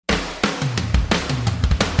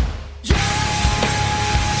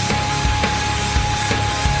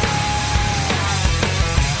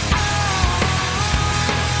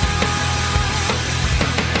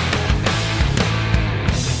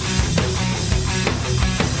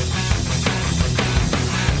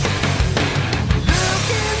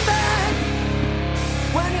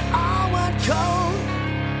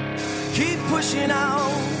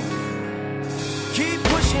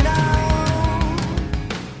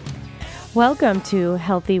Welcome to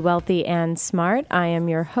Healthy, Wealthy, and Smart. I am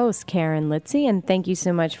your host, Karen Litzy, and thank you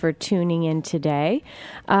so much for tuning in today.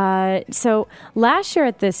 So last year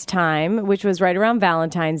at this time, which was right around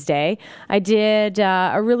Valentine's Day, I did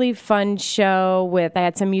a really fun show I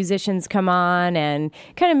had some musicians come on and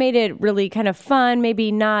kind of made it really kind of fun,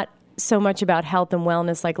 maybe not so much about health and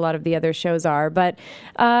wellness like a lot of the other shows are, but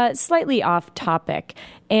slightly off topic.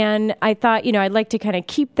 And I thought, I'd like to kind of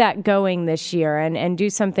keep that going this year and do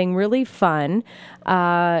something really fun,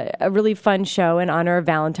 a really fun show in honor of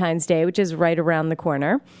Valentine's Day, which is right around the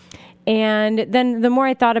corner. And then the more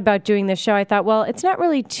I thought about doing this show, I thought, well, it's not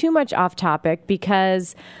really too much off topic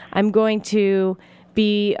because I'm going to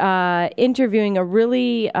be interviewing a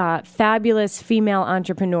really fabulous female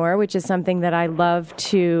entrepreneur, which is something that I love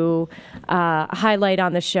to highlight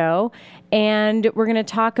on the show. And we're going to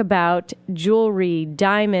talk about jewelry,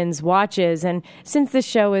 diamonds, watches. And since this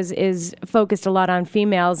show is focused a lot on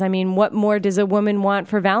females, I mean, what more does a woman want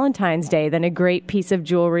for Valentine's Day than a great piece of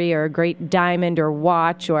jewelry or a great diamond or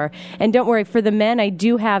watch? And don't worry, for the men, I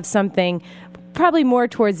do have something probably more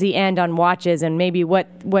towards the end on watches and maybe what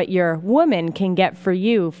your woman can get for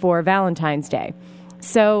you for Valentine's Day.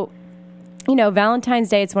 So, Valentine's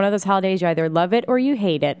Day, it's one of those holidays you either love it or you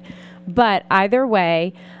hate it. But either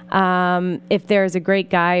way, if there's a great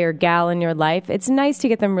guy or gal in your life, it's nice to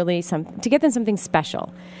get them something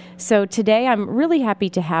special. So today I'm really happy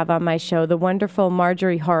to have on my show the wonderful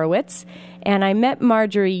Marjory Horowitz. And I met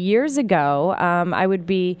Marjory years ago. I would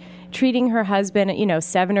be treating her husband at,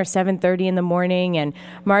 7 or 7:30 in the morning, and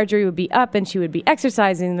Marjory would be up and she would be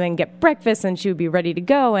exercising and then get breakfast and she would be ready to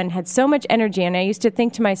go and had so much energy. And I used to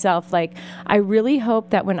think to myself, I really hope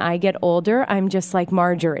that when I get older, I'm just like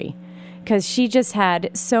Marjory, because she just had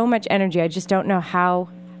so much energy. I just don't know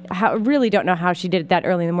really don't know how she did it that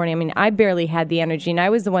early in the morning. I mean, I barely had the energy, and I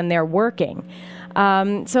was the one there working.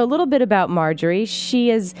 So a little bit about Marjory. She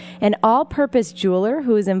is an all-purpose jeweler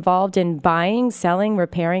who is involved in buying, selling,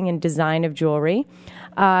 repairing, and design of jewelry.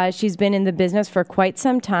 She's been in the business for quite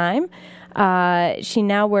some time. She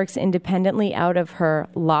now works independently out of her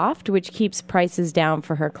loft, which keeps prices down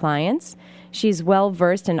for her clients. She's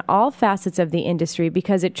well-versed in all facets of the industry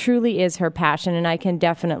because it truly is her passion, and I can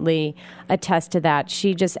definitely attest to that.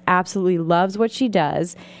 She just absolutely loves what she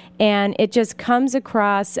does, and it just comes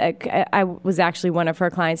across. I was actually one of her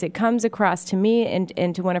clients. It comes across to me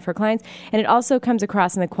and to one of her clients, and it also comes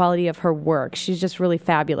across in the quality of her work. She's just really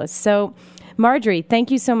fabulous. So, Marjory,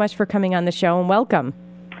 thank you so much for coming on the show, and welcome.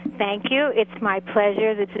 Thank you. It's my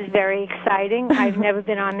pleasure. This is very exciting. I've never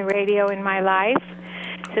been on the radio in my life.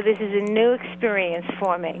 So this is a new experience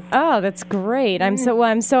for me. Oh, that's great. I'm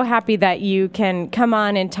so happy that you can come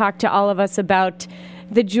on and talk to all of us about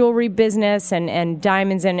the jewelry business and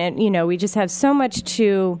diamonds. And we just have so much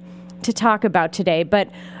to talk about today. But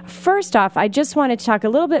first off, I just wanted to talk a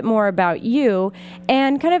little bit more about you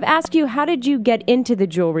and kind of ask you, how did you get into the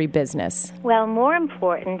jewelry business? Well, more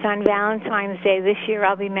important, on Valentine's Day this year,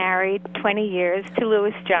 I'll be married 20 years to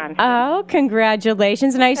Louis Johnson. Oh,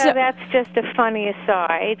 congratulations. And so that's just a funny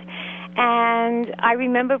aside. And I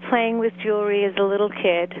remember playing with jewelry as a little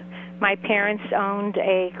kid. My parents owned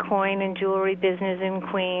a coin and jewelry business in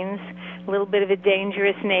Queens, a little bit of a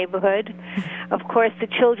dangerous neighborhood. Of course, the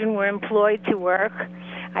children were employed to work.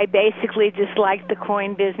 I basically just liked the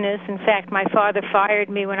coin business. In fact, my father fired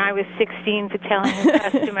me when I was 16 for telling a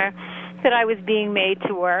customer that I was being made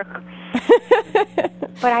to work.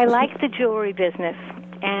 But I liked the jewelry business,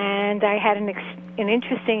 and I had an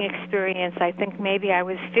interesting experience. I think maybe I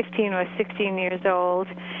was 15 or 16 years old,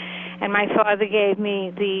 and my father gave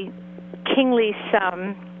me the kingly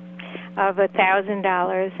sum of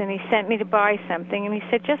 $1,000, and he sent me to buy something, and he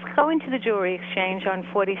said, just go into the jewelry exchange on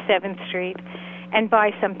 47th Street and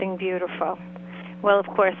buy something beautiful. Well, of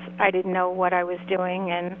course, I didn't know what I was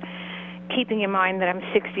doing, and keeping in mind that I'm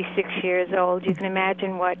 66 years old, you can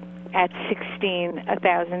imagine what, at 16,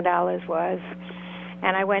 $1,000 was.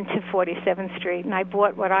 And I went to 47th Street, and I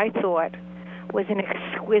bought what I thought was an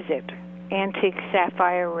exquisite antique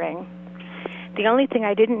sapphire ring. The only thing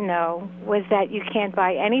I didn't know was that you can't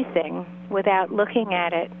buy anything without looking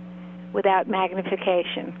at it, without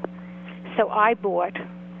magnification. So I bought,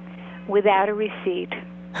 without a receipt,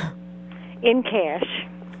 in cash,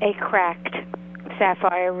 a cracked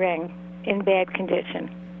sapphire ring in bad condition.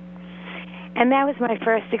 And that was my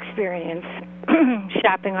first experience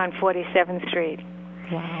shopping on 47th Street.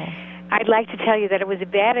 Wow. I'd like to tell you that it was a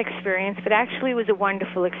bad experience, but actually it was a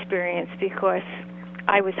wonderful experience because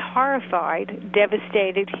I was horrified,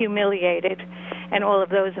 devastated, humiliated, and all of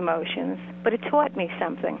those emotions. But it taught me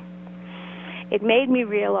something. It made me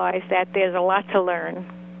realize that there's a lot to learn,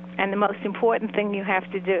 and the most important thing you have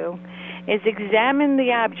to do is examine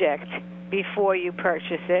the object before you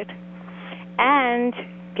purchase it and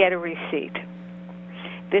get a receipt.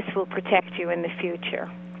 This will protect you in the future.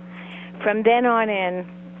 From then on in,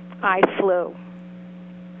 I flew.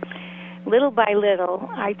 Little by little,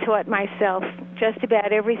 I taught myself just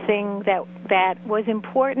about everything that was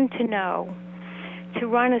important to know to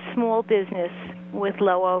run a small business with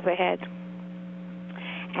low overhead.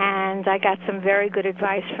 And I got some very good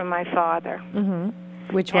advice from my father.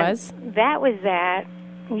 Mm-hmm. Which was? That was that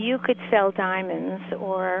you could sell diamonds,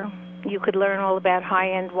 or you could learn all about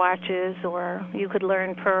high-end watches, or you could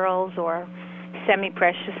learn pearls or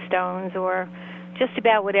semi-precious stones, or just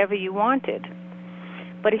about whatever you wanted.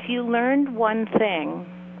 But if you learned one thing,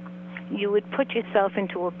 you would put yourself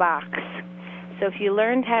into a box. So if you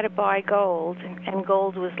learned how to buy gold, and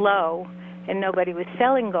gold was low, and nobody was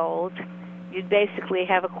selling gold, you'd basically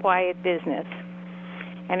have a quiet business.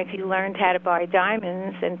 And if you learned how to buy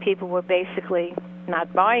diamonds, and people were basically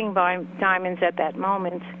not buying diamonds at that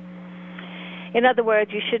moment, in other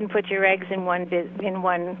words, you shouldn't put your eggs in one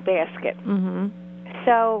basket. Mm-hmm.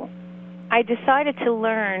 So I decided to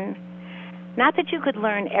learn, not that you could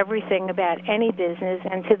learn everything about any business,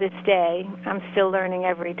 and to this day, I'm still learning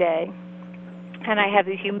every day. And I have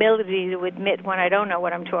the humility to admit when I don't know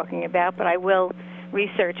what I'm talking about, but I will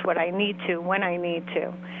research what I need to when I need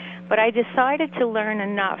to. But I decided to learn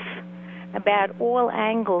enough about all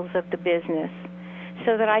angles of the business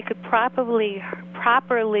so that I could properly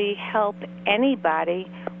help anybody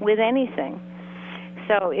with anything.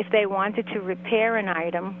 So if they wanted to repair an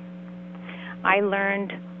item, I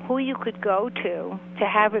learned who you could go to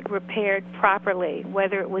have it repaired properly,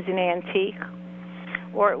 whether it was an antique,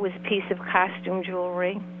 or it was a piece of costume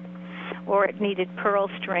jewelry, or it needed pearl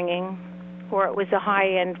stringing, or it was a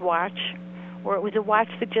high-end watch, or it was a watch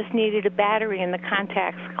that just needed a battery and the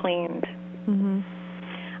contacts cleaned. Mm-hmm.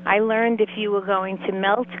 I learned if you were going to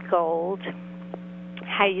melt gold,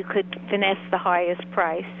 how you could finesse the highest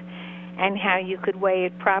price, and how you could weigh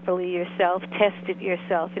it properly yourself, test it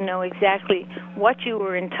yourself, and know exactly what you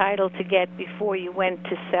were entitled to get before you went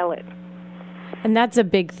to sell it. And that's a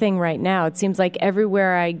big thing right now. It seems like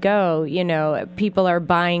everywhere I go, people are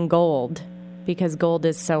buying gold because gold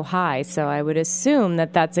is so high. So I would assume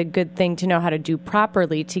that that's a good thing to know how to do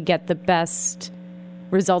properly to get the best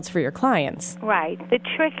results for your clients. Right. The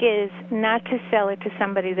trick is not to sell it to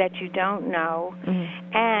somebody that you don't know,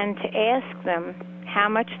 mm-hmm. and to ask them how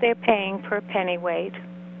much they're paying per pennyweight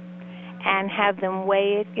and have them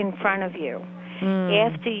weigh it in front of you.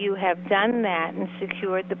 After you have done that and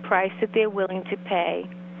secured the price that they're willing to pay,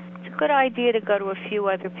 it's a good idea to go to a few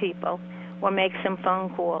other people or make some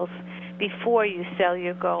phone calls before you sell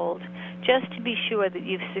your gold, just to be sure that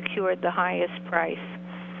you've secured the highest price.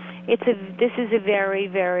 This is a very,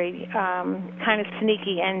 very kind of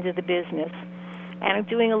sneaky end of the business, and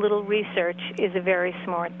doing a little research is a very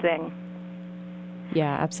smart thing.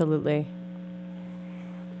 Yeah, absolutely.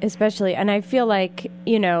 Especially, and I feel like,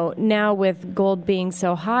 now with gold being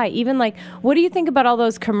so high, even what do you think about all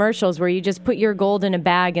those commercials where you just put your gold in a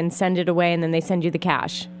bag and send it away and then they send you the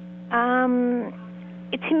cash?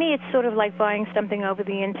 To me, it's sort of like buying something over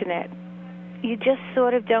the Internet. You just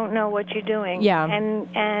sort of don't know what you're doing. Yeah.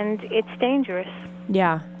 And it's dangerous.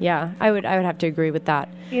 Yeah. I would have to agree with that.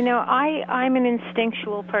 I'm an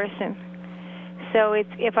instinctual person. So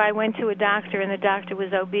if I went to a doctor and the doctor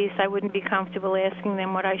was obese, I wouldn't be comfortable asking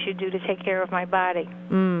them what I should do to take care of my body.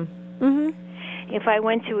 Mm-hmm. If I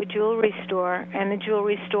went to a jewelry store and the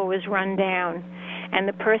jewelry store was run down and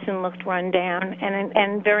the person looked run down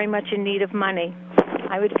and very much in need of money,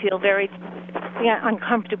 I would feel very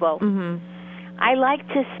uncomfortable. Mm-hmm. I like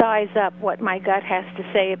to size up what my gut has to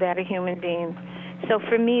say about a human being. So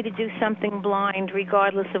for me to do something blind,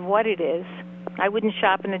 regardless of what it is, I wouldn't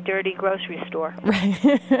shop in a dirty grocery store. Right.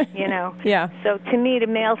 Yeah. So to me, to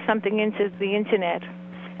mail something into the Internet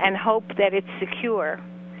and hope that it's secure,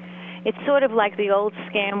 it's sort of like the old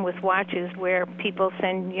scam with watches where people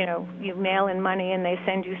send, you mail in money and they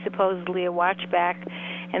send you supposedly a watch back,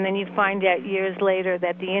 and then you find out years later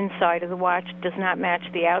that the inside of the watch does not match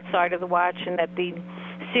the outside of the watch, and that the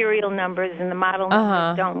serial numbers and the model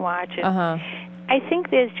numbers don't match it. I think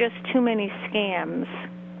there's just too many scams.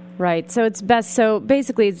 Right. So it's best. So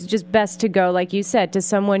basically, it's just best to go, like you said, to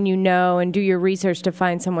someone you know and do your research to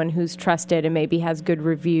find someone who's trusted and maybe has good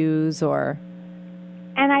reviews or.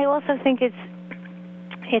 And I also think it's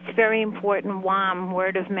very important,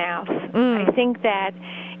 word of mouth. I think that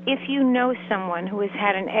if you know someone who has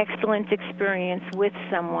had an excellent experience with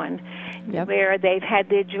someone, where they've had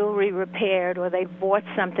their jewelry repaired or they bought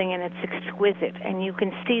something and it's exquisite and you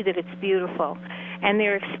can see that it's beautiful, and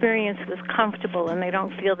their experience was comfortable, and they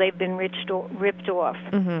don't feel they've been ripped off.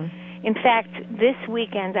 Mm-hmm. In fact, this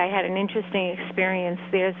weekend I had an interesting experience.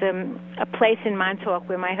 There's a place in Montauk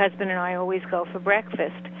where my husband and I always go for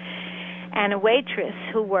breakfast, and a waitress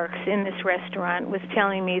who works in this restaurant was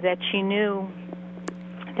telling me that she knew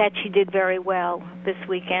that she did very well this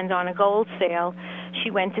weekend on a gold sale. She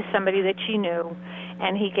went to somebody that she knew,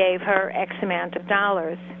 and he gave her X amount of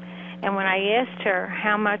dollars. And when I asked her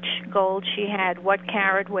how much gold she had, what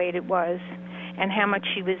carat weight it was, and how much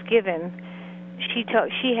she was given, she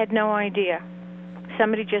had no idea.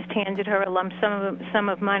 Somebody just handed her a lump sum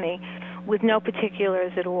of money with no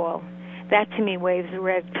particulars at all. That, to me, waves a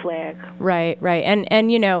red flag. Right.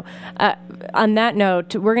 And you know, on that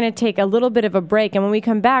note, we're going to take a little bit of a break. And when we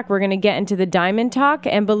come back, we're going to get into the diamond talk.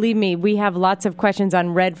 And believe me, we have lots of questions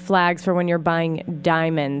on red flags for when you're buying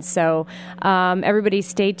diamonds. So everybody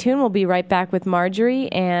stay tuned. We'll be right back with Marjory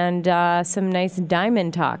and some nice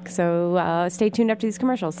diamond talk. So stay tuned after these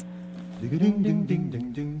commercials.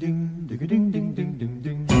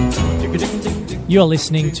 You're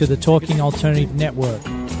listening to the Talking Alternative Network.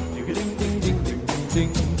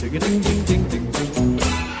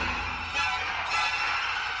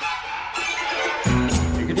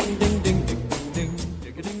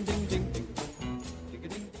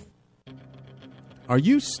 Are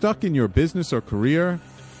you stuck in your business or career?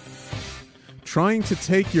 Trying to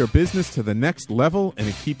take your business to the next level and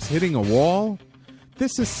it keeps hitting a wall?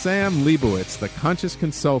 This is Sam Leibowitz, the Conscious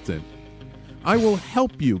Consultant. I will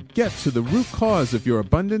help you get to the root cause of your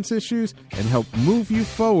abundance issues and help move you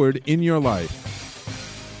forward in your life.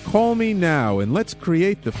 Call me now and let's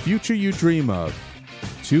create the future you dream of.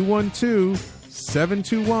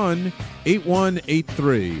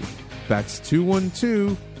 212-721-8183. That's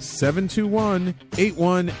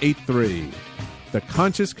 212-721-8183. The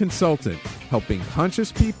Conscious Consultant, helping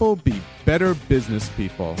conscious people be better business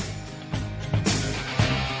people.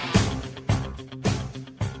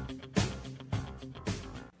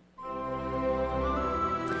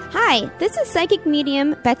 Hi, this is psychic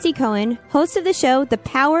medium Betsy Cohen, host of the show The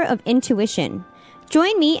Power of Intuition.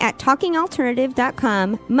 Join me at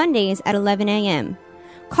talkingalternative.com Mondays at 11 a.m.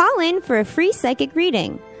 Call in for a free psychic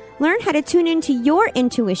reading. Learn how to tune into your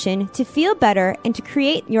intuition to feel better and to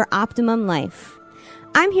create your optimum life.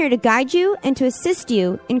 I'm here to guide you and to assist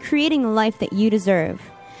you in creating the life that you deserve.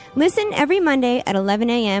 Listen every Monday at 11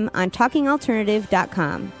 a.m. on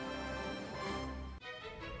talkingalternative.com.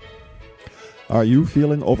 Are you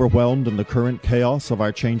feeling overwhelmed in the current chaos of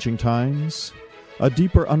our changing times? A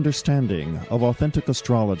deeper understanding of authentic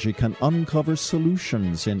astrology can uncover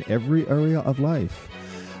solutions in every area of life.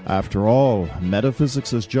 After all,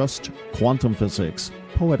 metaphysics is just quantum physics,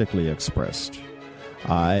 poetically expressed.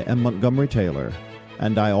 I am Montgomery Taylor,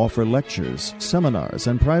 and I offer lectures, seminars,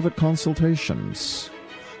 and private consultations.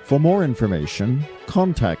 For more information,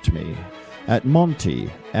 contact me at Monty,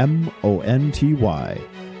 M-O-N-T-Y,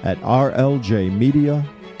 at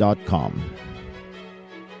rljmedia.com.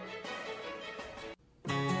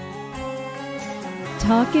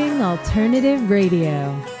 Talking Alternative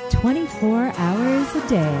Radio, 24 hours a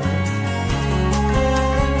day.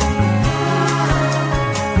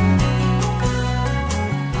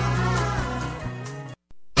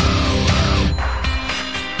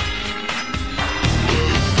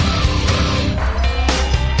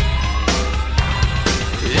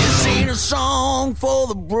 A song for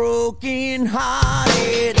the broken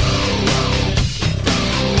hearted,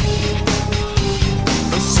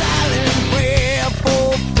 a silent prayer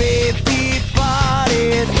for faith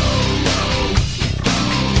departed.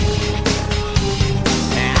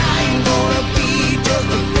 I ain't gonna be just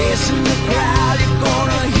a face in the crowd. You're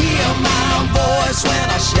gonna hear my voice when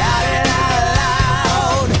I shout it out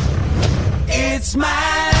loud. It's my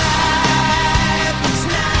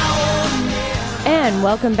And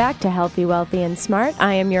welcome back to Healthy, Wealthy, and Smart.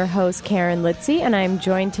 I am your host, Karen Litzy, and I'm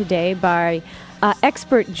joined today by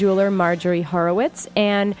expert jeweler Marjory Horowitz.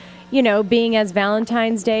 And, you know, being as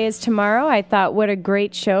Valentine's Day is tomorrow, I thought what a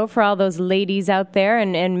great show for all those ladies out there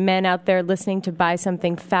and men out there listening to buy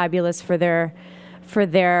something fabulous for their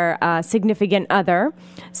significant other.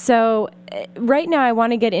 So right now I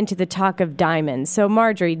want to get into the talk of diamonds. So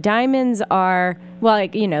Marjory, diamonds are, well,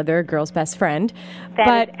 like, you know, they're a girl's best friend.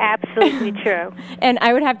 That is absolutely true. And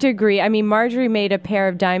I would have to agree. I mean, Marjory made a pair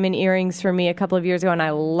of diamond earrings for me a couple of years ago, and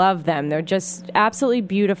I love them. They're just absolutely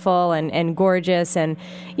beautiful and gorgeous. And,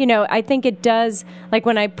 you know, I think it does, like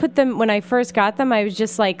when I first got them, I was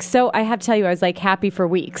just like, so I have to tell you, I was like happy for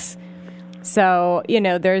weeks. So, you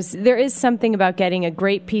know, there is something about getting a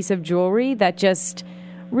great piece of jewelry that just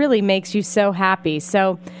really makes you so happy.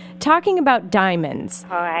 So talking about diamonds.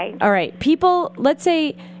 All right. All right. People, let's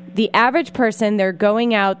say the average person, they're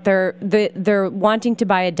going out, they're wanting to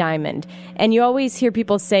buy a diamond. And you always hear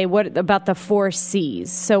people say, what about the 4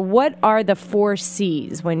 C's? So what are the 4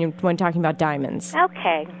 C's when talking about diamonds?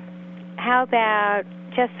 Okay. How about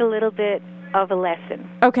just a little bit of a lesson?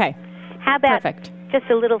 Okay. How about Perfect. just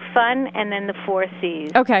a little fun and then the 4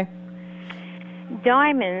 C's? Okay.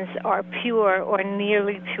 Diamonds are pure or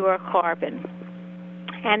nearly pure carbon,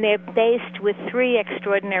 and they're based with 3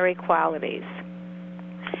 extraordinary qualities.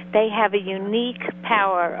 They have a unique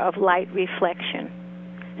power of light reflection.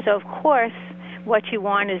 So, of course, what you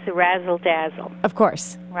want is the razzle-dazzle. Of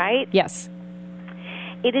course. Right? Yes.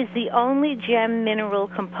 It is the only gem mineral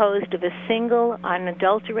composed of a single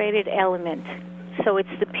unadulterated element. So it's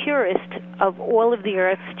the purest of all of the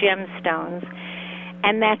Earth's gemstones,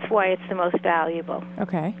 and that's why it's the most valuable.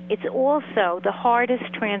 Okay. It's also the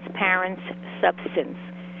hardest transparent substance.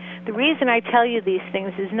 The reason I tell you these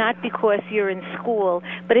things is not because you're in school,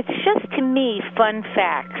 but it's just, to me, fun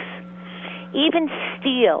facts. Even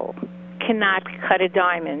steel cannot cut a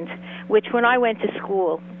diamond, which when I went to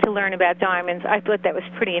school to learn about diamonds, I thought that was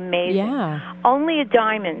pretty amazing. Yeah. Only a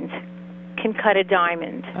diamond can cut a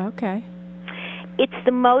diamond. Okay. It's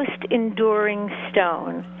the most enduring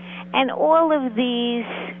stone. And all of these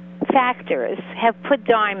factors have put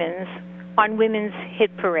diamonds on women's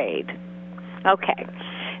hit parade. Okay.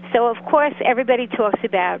 So, of course, everybody talks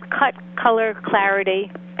about cut, color,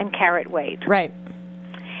 clarity, and carat weight. Right.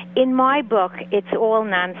 In my book, it's all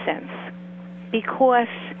nonsense, because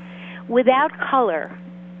without color,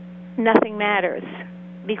 nothing matters.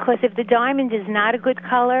 Because if the diamond is not a good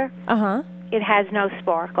color, it has no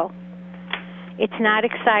sparkle. It's not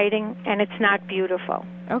exciting, and it's not beautiful.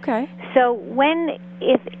 Okay. So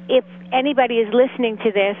if anybody is listening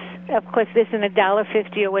to this, of course, this in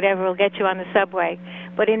 $1.50 or whatever will get you on the subway.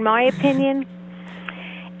 But in my opinion,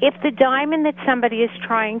 if the diamond that somebody is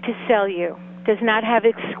trying to sell you does not have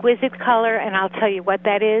exquisite color, and I'll tell you what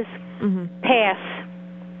that is, pass.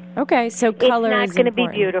 Okay, so color is It's not going to be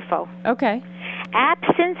important. beautiful. Okay.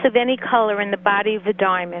 Absence of any color in the body of the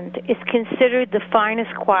diamond is considered the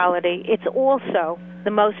finest quality. It's also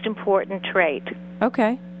the most important trait.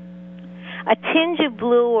 Okay. A tinge of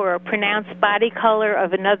blue or a pronounced body color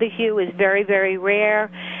of another hue is very, very rare,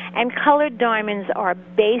 and colored diamonds are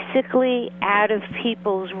basically out of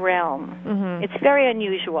people's realm. It's very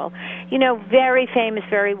unusual. You know, very famous,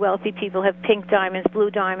 very wealthy people have pink diamonds, blue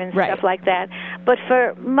diamonds, Right. stuff like that. But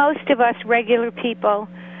for most of us regular people,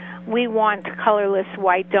 we want colorless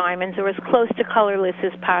white diamonds, or as close to colorless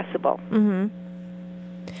as possible.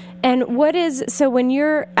 And so when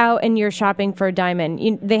you're out and you're shopping for a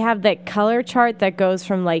diamond, they have that color chart that goes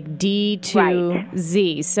from like D to Right.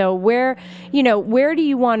 Z. So where do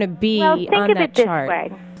you want to be Well, think on of that it this chart?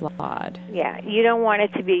 way. Flawed. Yeah, you don't want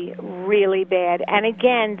it to be really bad. And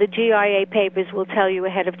again, the GIA papers will tell you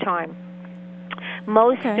ahead of time.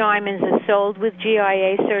 Most diamonds are sold with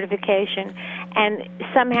GIA certification, and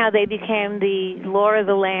somehow they became the law of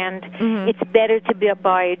the land. It's better to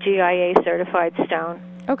buy a GIA certified stone.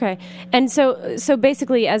 Okay. And so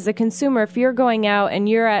basically, as a consumer, if you're going out and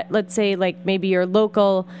you're at, let's say, like maybe your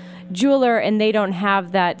local jeweler and they don't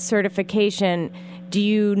have that certification, do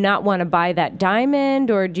you not want to buy that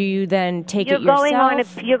diamond, or do you then take it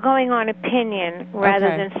yourself? You're going on opinion rather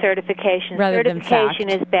than certification. Rather than certification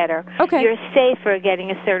fact. is better. Okay. You're safer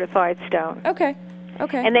getting a certified stone. Okay.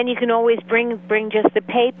 And then you can always bring just the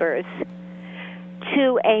papers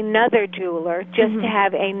to another jeweler just to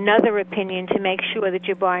have another opinion to make sure that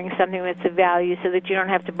you're buying something that's of value, so that you don't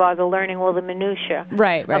have to bother learning all the minutia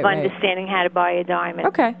of understanding how to buy a diamond.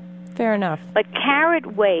 Okay. Fair enough. But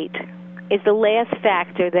carat weight is the last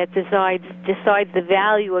factor that decides the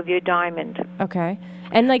value of your diamond. Okay.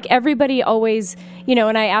 And like everybody always,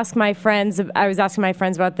 and I was asking my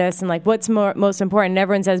friends about this, and like, what's most important? And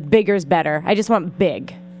everyone says bigger's better. I just want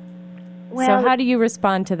big. Well, so how do you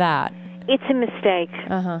respond to that? It's a mistake.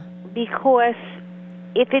 Because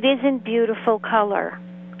if it isn't beautiful color,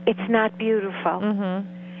 it's not beautiful.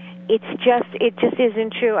 It just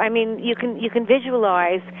isn't true. I mean, you can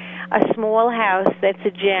visualize a small house that's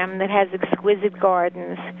a gem that has exquisite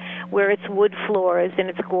gardens where it's wood floors and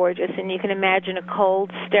it's gorgeous, and you can imagine a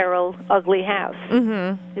cold, sterile, ugly house.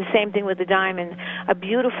 The same thing with a diamond. A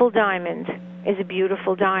beautiful diamond is a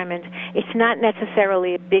beautiful diamond. It's not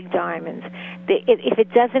necessarily a big diamond. If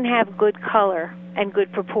it doesn't have good color and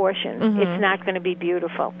good proportions, it's not going to be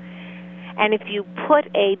beautiful. And if you put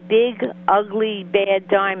a big, ugly, bad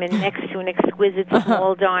diamond next to an exquisite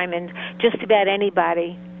small diamond, just about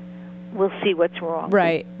anybody will see what's wrong.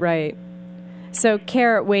 Right. So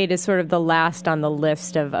carat weight is sort of the last on the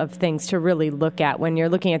list of things to really look at when you're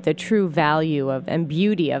looking at the true value of and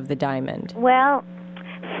beauty of the diamond. Well,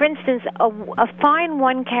 for instance, a fine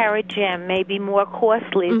 1 carat gem may be more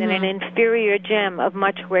costly than an inferior gem of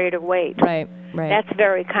much greater weight. Right. That's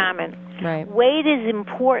very common. Right. Weight is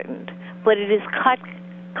important, but it is cut,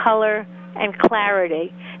 color, and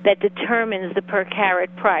clarity that determines the per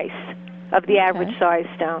carat price of the average size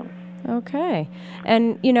stone. Okay.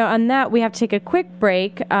 And, on that, we have to take a quick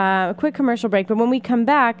break, a quick commercial break. But when we come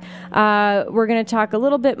back, we're going to talk a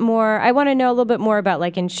little bit more. I want to know a little bit more about,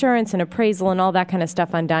 like, insurance and appraisal and all that kind of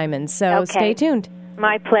stuff on diamonds. So stay tuned.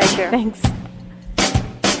 My pleasure. Thanks.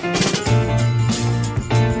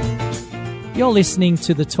 You're listening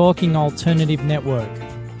to the Talking Alternative Network.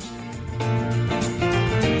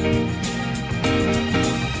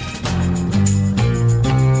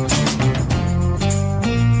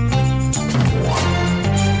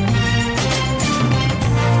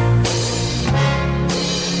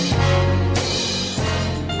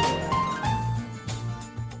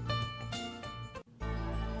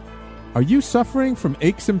 Are you suffering from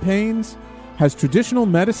aches and pains? Has traditional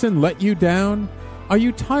medicine let you down? Are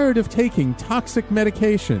you tired of taking toxic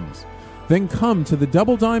medications? Then come to the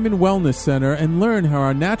Double Diamond Wellness Center and learn how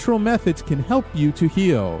our natural methods can help you to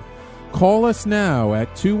heal. Call us now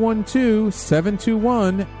at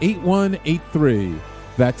 212-721-8183.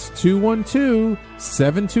 That's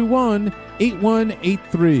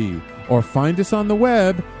 212-721-8183. Or find us on the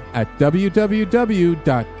web at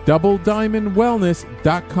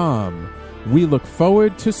www.doublediamondwellness.com. We look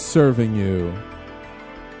forward to serving you.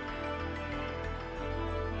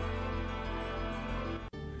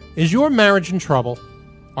 Is your marriage in trouble?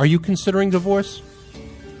 Are you considering divorce?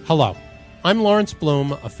 Hello, I'm Lawrence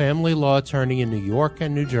Bloom, a family law attorney in New York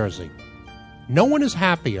and New Jersey. No one is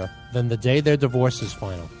happier than the day their divorce is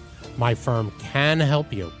final. My firm can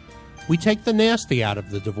help you. We take the nasty out of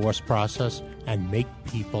the divorce process and make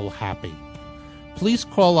people happy. Please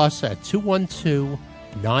call us at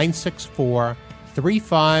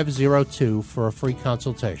 212-964-3502 for a free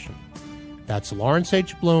consultation. That's Lawrence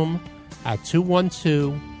H. Bloom at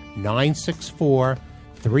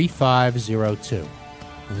 212-964-3502.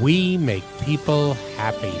 We make people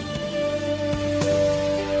happy.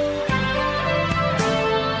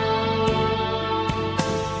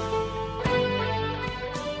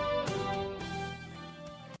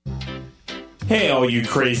 Hey, all you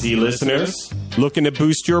crazy listeners. Looking to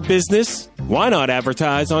boost your business? Why not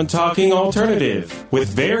advertise on Talking Alternative with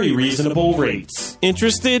very reasonable rates?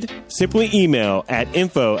 Interested? Simply email at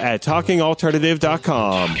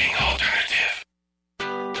info@talkingalternative.com. Talking Alternative.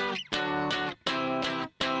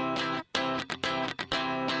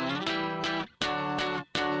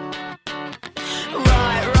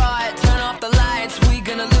 Right, turn off the lights. We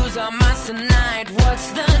gonna lose our minds tonight.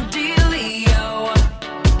 What's the dealio?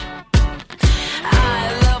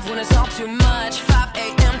 I love when it's all too much. 5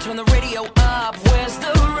 a.m. turn the radio up. Where's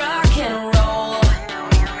the rock and roll?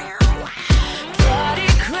 Party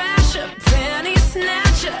crasher, penny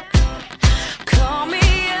snatcher. Call me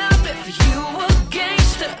up if you a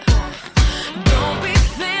gangster. Don't be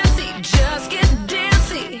fancy, just get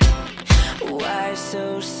dancy. Why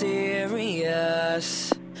so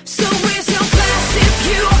serious? So raise your glass if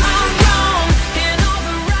you are wrong in all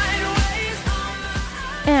the right ways.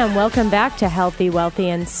 And welcome back to Healthy, Wealthy,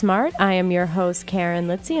 and Smart. I am your host, Karen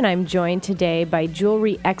Litzy, and I'm joined today by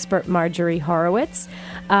jewelry expert Marjory Horowitz.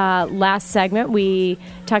 Last segment, we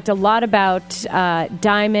talked a lot about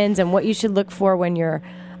diamonds and what you should look for when you're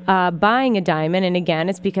buying a diamond. And again,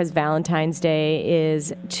 it's because Valentine's Day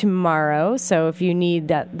is tomorrow. So if you need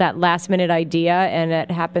that last-minute idea and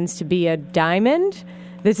it happens to be a diamond,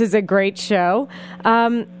 this is a great show.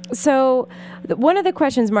 So one of the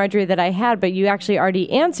questions, Marjory, that I had, but you actually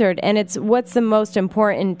already answered, and it's what's the most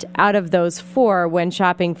important out of those four when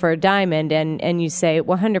shopping for a diamond? And you say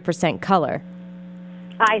 100% color.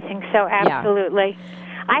 I think so, absolutely.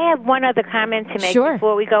 Yeah. I have one other comment to make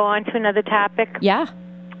before we go on to another topic. Yeah.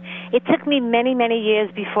 It took me many, many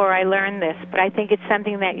years before I learned this, but I think it's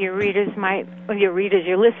something that your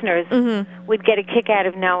listeners would get a kick out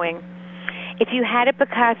of knowing. If you had a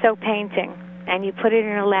Picasso painting and you put it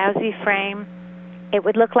in a lousy frame, it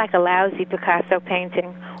would look like a lousy Picasso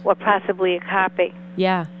painting or possibly a copy.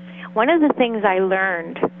 Yeah. One of the things I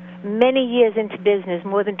learned many years into business,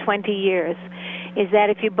 more than 20 years, is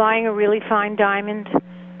that if you're buying a really fine diamond,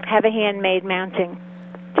 have a handmade mounting.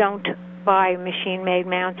 Don't buy machine-made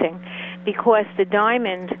mounting, because the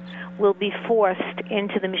diamond will be forced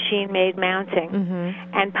into the machine-made mounting,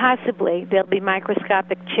 and possibly there'll be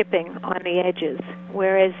microscopic chipping on the edges.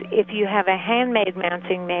 Whereas if you have a handmade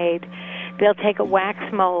mounting made, they'll take a wax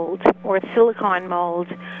mold or a silicone mold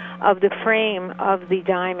of the frame of the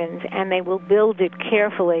diamond, and they will build it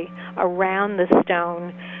carefully around the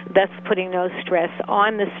stone, thus putting no stress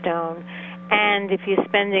on the stone. And if you're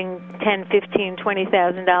spending $10,000, $15,000,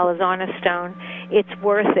 $20,000 on a stone, it's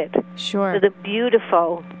worth it. Sure. For the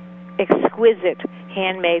beautiful, exquisite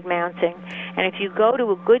handmade mounting. And if you go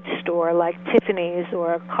to a good store like Tiffany's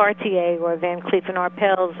or Cartier or Van Cleef &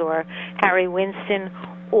 Arpels or Harry Winston,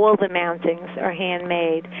 all the mountings are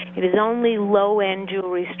handmade. It is only low-end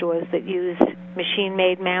jewelry stores that use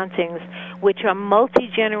machine-made mountings, which are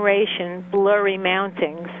multi-generation blurry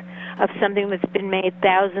mountings of something that's been made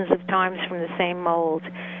thousands of times from the same mold.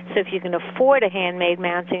 So if you can afford a handmade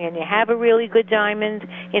mounting and you have a really good diamond,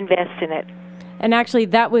 invest in it. And actually,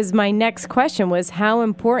 that was my next question, was how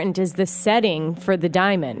important is the setting for the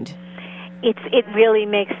diamond? It really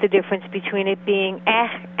makes the difference between it being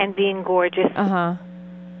and being gorgeous. Uh-huh.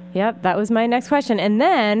 Yep, that was my next question. And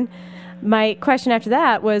then my question after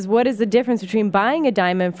that was, what is the difference between buying a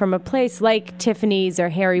diamond from a place like Tiffany's or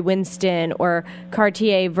Harry Winston or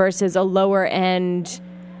Cartier versus a lower-end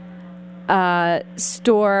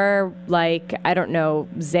store like, I don't know,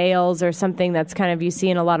 Zales or something that's kind of you see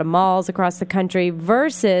in a lot of malls across the country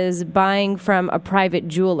versus buying from a private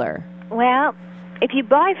jeweler? Well, if you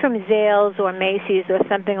buy from Zales or Macy's or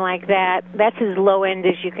something like that, that's as low end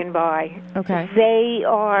as you can buy. Okay.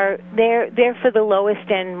 They're for the lowest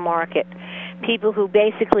end market, people who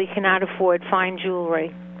basically cannot afford fine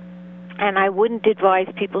jewelry. And I wouldn't advise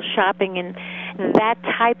people shopping in that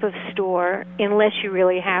type of store unless you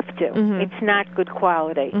really have to. Mm-hmm. It's not good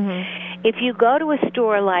quality. Mm-hmm. If you go to a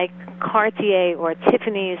store like Cartier or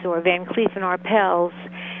Tiffany's or Van Cleef & Arpels,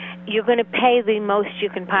 you're going to pay the most you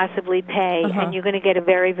can possibly pay, and you're going to get a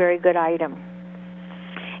very, very good item.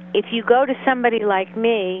 If you go to somebody like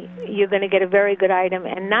me, you're going to get a very good item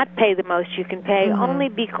and not pay the most you can pay, only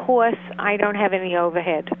because I don't have any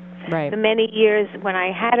overhead. Right. For many years when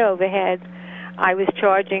I had overhead, I was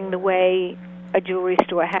charging the way a jewelry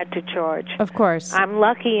store had to charge. Of course. I'm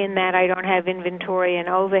lucky in that I don't have inventory and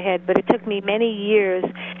overhead, but it took me many years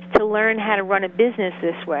to learn how to run a business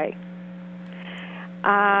this way.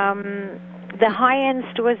 The high-end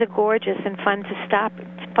stores are gorgeous and fun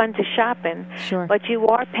to shop in. Sure. But you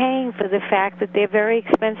are paying for the fact that they're very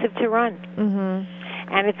expensive to run.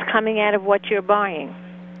 Mm-hmm. And it's coming out of what you're buying.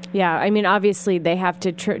 Yeah, I mean, obviously they have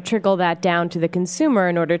to trickle that down to the consumer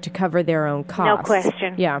in order to cover their own costs. No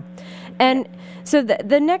question. Yeah. And so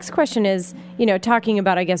the next question is, talking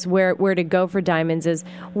about, I guess, where to go for diamonds is,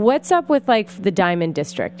 what's up with, like, the Diamond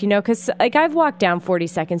District? Because, like, I've walked down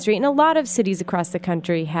 42nd Street, and a lot of cities across the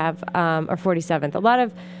country have, or 47th, a lot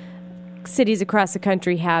of cities across the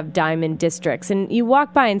country have diamond districts. And you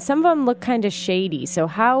walk by, and some of them look kind of shady. So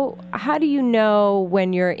how do you know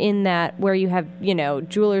when you're in that, where you have,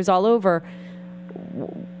 jewelers all over,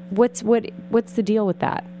 what's the deal with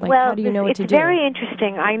that? Like, well, how do you know what to do? It's very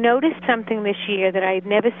interesting. I noticed something this year that I had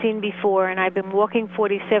never seen before, and I've been walking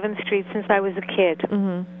 47th Street since I was a kid.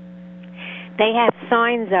 Mm-hmm. They have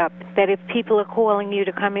signs up that if people are calling you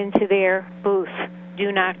to come into their booth,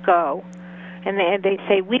 do not go. And they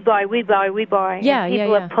say, we buy. Yeah, and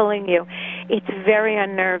people are pulling you. It's very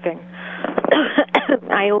unnerving.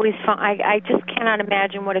 I just cannot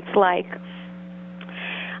imagine what it's like.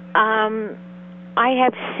 I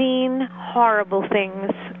have seen horrible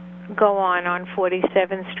things go on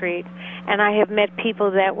 47th Street, and I have met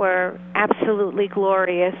people that were absolutely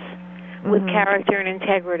glorious with character and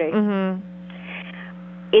integrity. Mm-hmm.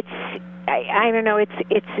 I don't know, it's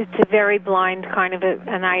a very blind kind of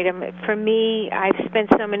an item. For me, I've spent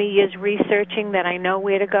so many years researching that I know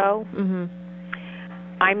where to go. Mm-hmm.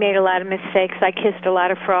 I made a lot of mistakes. I kissed a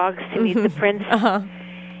lot of frogs to meet the prince.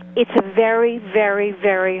 It's a very, very,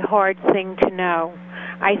 very hard thing to know.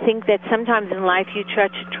 I think that sometimes in life you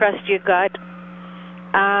trust your gut.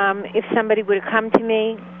 If somebody would have come to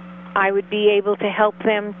me, I would be able to help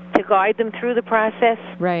them, to guide them through the process.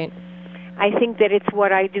 Right. I think that it's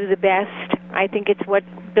what I do the best. I think it's what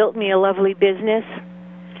built me a lovely business.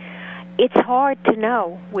 It's hard to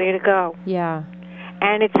know where to go. Yeah.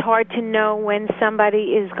 And it's hard to know when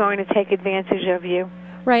somebody is going to take advantage of you.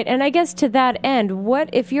 Right, and I guess to that end, what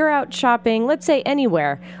if you're out shopping, let's say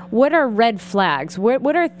anywhere, what are red flags?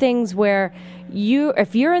 What are things where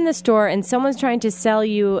if you're in the store and someone's trying to sell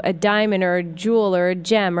you a diamond or a jewel or a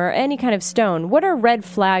gem or any kind of stone, what are red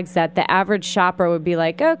flags that the average shopper would be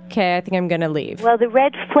like, okay, I think I'm going to leave? Well, the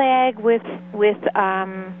red flag with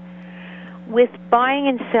with buying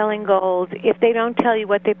and selling gold, if they don't tell you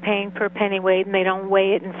what they're paying per penny weight and they don't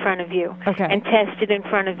weigh it in front of you and test it in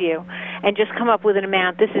front of you and just come up with an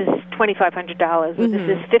amount, this is $2,500 or this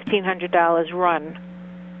is $1,500, run.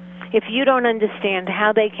 If you don't understand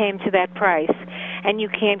how they came to that price and you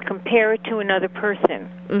can't compare it to another person,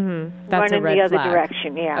 That's run a in red the other flag.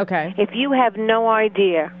 direction. Yeah. Okay. If you have no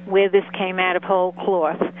idea where this came out of whole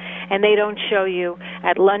cloth, and they don't show you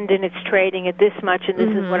at London it's trading at this much, and this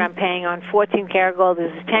is what I'm paying on 14 karat gold,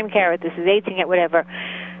 this is 10 karat, this is 18 karat, whatever,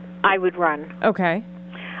 I would run. Okay.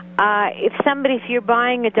 If you're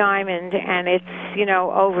buying a diamond and it's,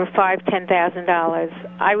 over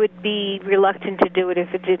 $5,000-$10,000, I would be reluctant to do it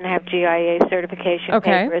if it didn't have GIA certification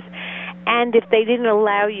papers. And if they didn't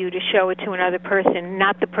allow you to show it to another person,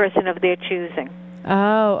 not the person of their choosing.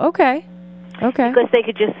 Oh, okay. Okay. Because they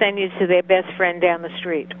could just send you to their best friend down the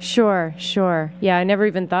street. Sure. Yeah, I never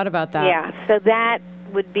even thought about that. Yeah, so that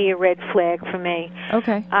would be a red flag for me.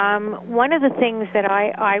 Okay. One of the things that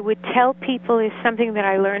I would tell people is something that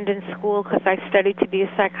I learned in school because I studied to be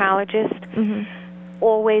a psychologist.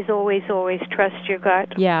 Always, always, always trust your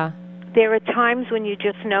gut. Yeah. There are times when you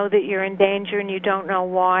just know that you're in danger and you don't know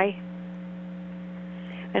why.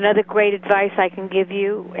 Another great advice I can give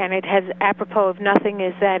you, and it has apropos of nothing,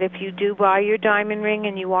 is that if you do buy your diamond ring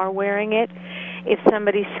and you are wearing it, if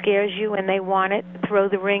somebody scares you and they want it, throw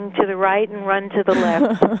the ring to the right and run to the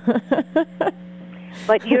left.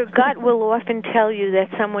 But your gut will often tell you that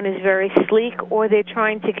someone is very sleek or they're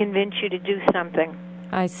trying to convince you to do something.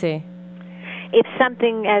 I see. If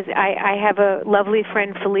something, as I have a lovely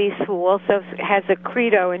friend, Felice, who also has a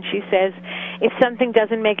credo, and she says, if something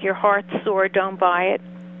doesn't make your heart soar, don't buy it.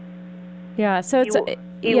 Yeah, so it's...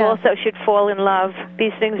 You also should fall in love.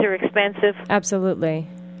 These things are expensive. Absolutely.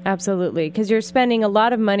 Because you're spending a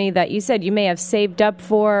lot of money that you said you may have saved up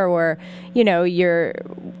for, or, you're,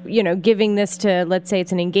 giving this to, let's say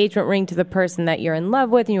it's an engagement ring to the person that you're in love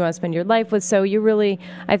with and you want to spend your life with. So you're really,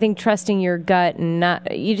 I think, trusting your gut and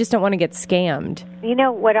you just don't want to get scammed.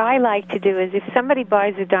 What I like to do is if somebody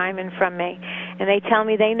buys a diamond from me and they tell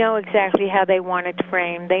me they know exactly how they want it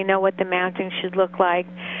framed, they know what the mounting should look like,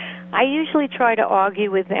 I usually try to argue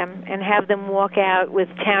with them and have them walk out with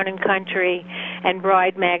Town and Country and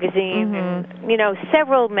Bride magazine and,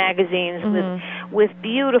 several magazines with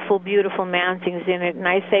beautiful, beautiful mountings in it. And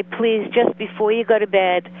I say, please, just before you go to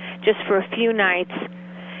bed, just for a few nights,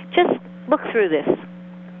 just look through this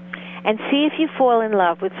and see if you fall in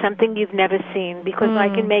love with something you've never seen, because I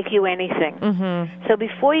can make you anything. So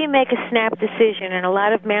before you make a snap decision, and a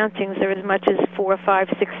lot of mountings are as much as $4,000, $5,000,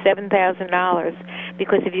 $6,000, $7,000,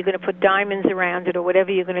 because if you're going to put diamonds around it or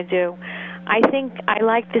whatever you're going to do, I think I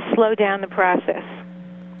like to slow down the process.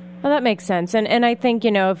 Well, that makes sense. And I think,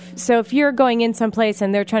 if you're going in someplace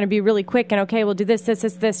and they're trying to be really quick and, okay, we'll do this, this,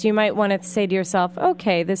 this, this, you might want to say to yourself,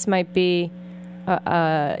 okay, this might be,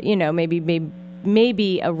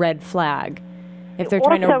 maybe a red flag if they're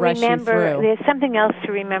trying to rush you through. There's something else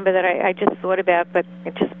to remember that I just thought about, but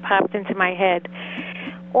it just popped into my head.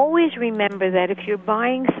 Always remember that if you're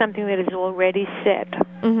buying something that is already set,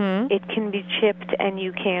 it can be chipped and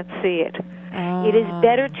you can't see it. It is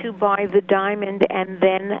better to buy the diamond and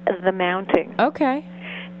then the mounting. Okay.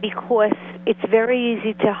 Because it's very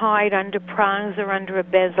easy to hide under prongs or under a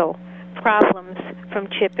bezel problems from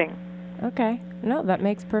chipping. Okay. No, that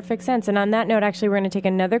makes perfect sense. And on that note, actually, we're going to take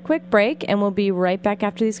another quick break, and we'll be right back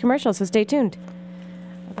after these commercials, so stay tuned.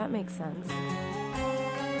 Well, that makes sense.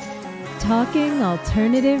 Talking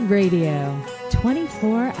Alternative Radio,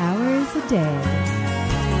 24 hours a day.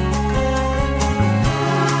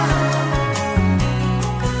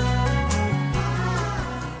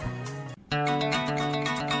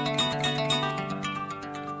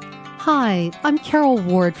 Hi, I'm Carol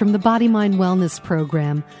Ward from the Body Mind Wellness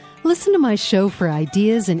Program. Listen to my show for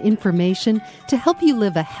ideas and information to help you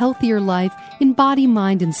live a healthier life in body,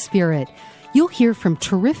 mind, and spirit. You'll hear from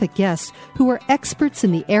terrific guests who are experts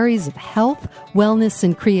in the areas of health, wellness,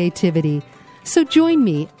 and creativity. So join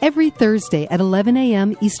me every Thursday at 11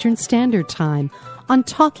 a.m. Eastern Standard Time on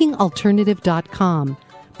TalkingAlternative.com.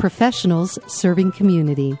 Professionals serving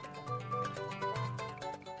community.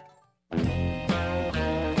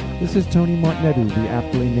 This is Tony Martignetti, the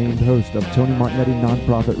aptly named host of Tony Martignetti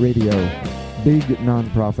Nonprofit Radio. Big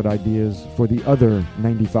nonprofit ideas for the other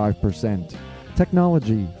 95%.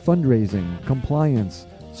 Technology, fundraising, compliance,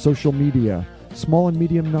 social media. Small and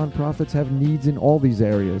medium nonprofits have needs in all these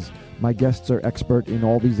areas. My guests are expert in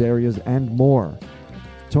all these areas and more.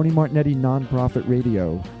 Tony Martignetti Nonprofit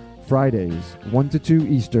Radio, Fridays, 1 to 2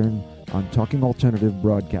 Eastern on Talking Alternative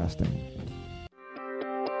Broadcasting.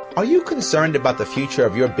 Are you concerned about the future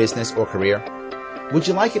of your business or career? Would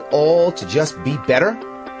you like it all to just be better?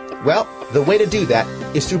 Well, the way to do that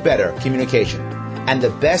is through better communication. And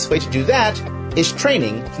the best way to do that is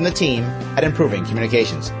training from the team at Improving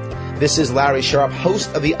Communications. This is Larry Sharp,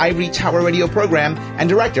 host of the Ivory Tower Radio program and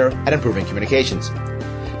director at Improving Communications.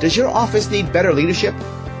 Does your office need better leadership,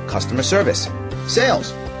 customer service,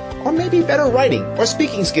 sales, or maybe better writing or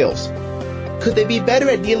speaking skills? Could they be better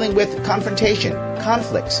at dealing with confrontation,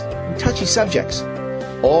 conflicts, and touchy subjects?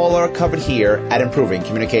 All are covered here at Improving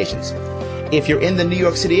Communications. If you're in the New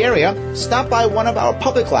York City area, stop by one of our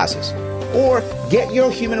public classes or get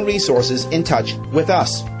your human resources in touch with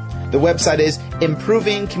us. The website is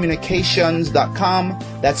improvingcommunications.com.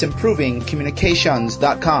 That's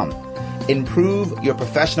improvingcommunications.com. Improve your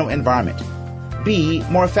professional environment. Be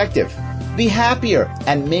more effective. Be happier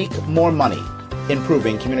and make more money.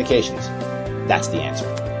 Improving Communications. That's the answer.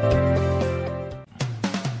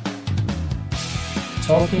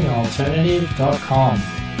 TalkingAlternative.com.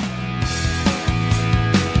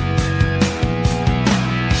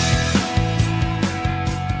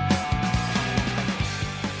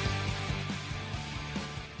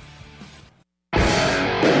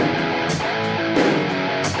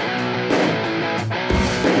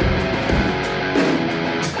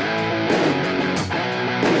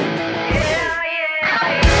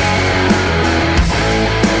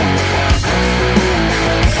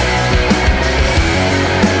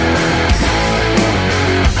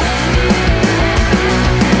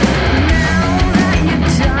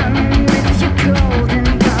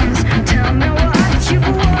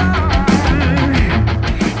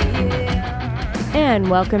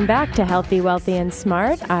 Welcome back to Healthy, Wealthy, and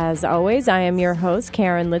Smart. As always, I am your host,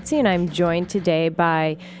 Karen Litzy, and I'm joined today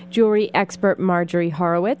by jewelry expert Marjory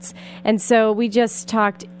Horowitz. And so we just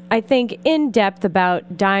talked, I think, in depth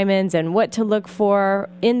about diamonds and what to look for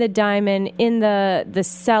in the diamond, in the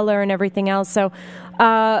seller, and everything else. So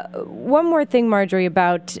one more thing, Marjory,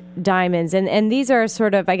 about diamonds, and these are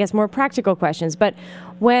sort of, I guess, more practical questions. But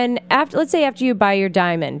let's say after you buy your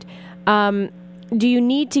diamond, do you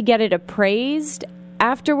need to get it appraised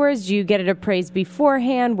afterwards? Do you get it appraised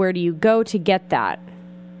beforehand? Where do you go to get that?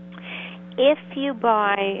 If you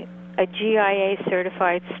buy a GIA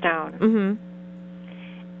certified stone,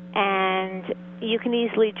 and you can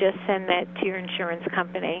easily just send that to your insurance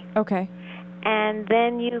company. Okay. And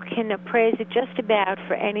then you can appraise it just about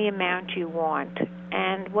for any amount you want.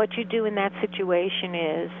 And what you do in that situation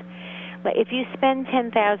is, if you spend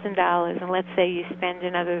 $10,000, and let's say you spend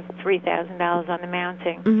another $3,000 on the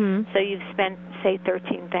mounting, so you've spent, say,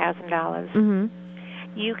 $13,000.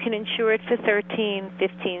 You can insure it for $13,000,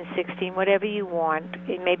 $15,000, $16,000, whatever you want.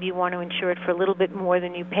 And maybe you want to insure it for a little bit more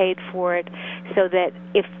than you paid for it, so that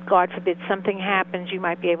if, God forbid, something happens, you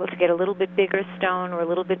might be able to get a little bit bigger stone or a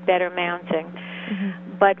little bit better mounting.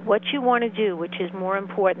 But what you want to do, which is more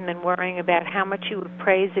important than worrying about how much you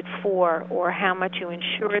appraise it for or how much you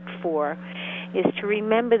insure it for, is to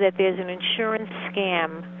remember that there's an insurance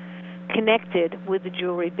scam connected with the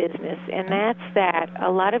jewelry business, and that's that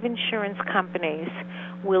a lot of insurance companies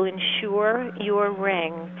will insure your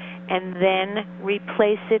ring and then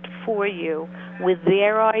replace it for you with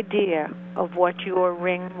their idea of what your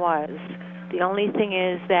ring was. The only thing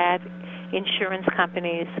is that insurance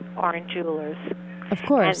companies aren't jewelers. Of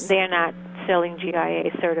course. And they're not selling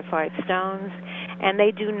GIA certified stones, and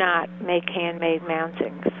they do not make handmade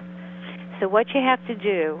mountings. So what you have to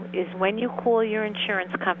do is when you call your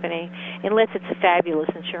insurance company, unless it's a fabulous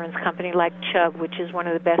insurance company like Chubb, which is one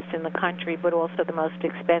of the best in the country but also the most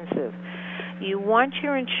expensive, you want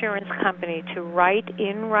your insurance company to write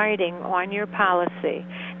in writing on your policy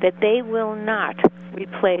that they will not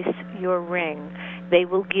replace your ring. They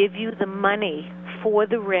will give you the money for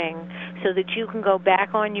the ring so that you can go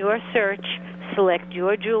back on your search, select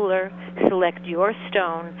your jeweler, select your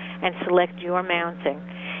stone, and select your mounting.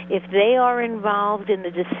 If they are involved in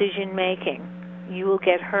the decision-making, you will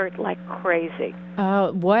get hurt like crazy.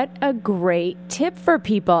 Oh, what a great tip for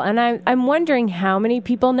people. And I'm wondering how many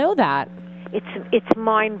people know that. It's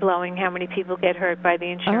mind-blowing how many people get hurt by the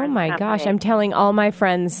insurance company. Oh, my gosh. I'm telling all my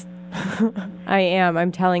friends.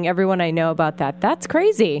 I'm telling everyone I know about that. That's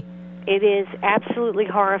crazy. It is absolutely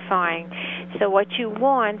horrifying. So what you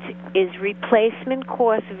want is replacement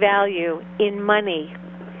cost value in money,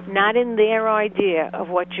 not in their idea of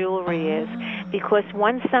what jewelry is. Because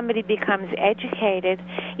once somebody becomes educated,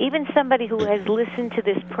 even somebody who has listened to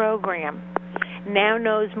this program now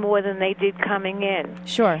knows more than they did coming in.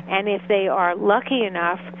 Sure. And if they are lucky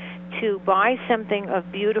enough to buy something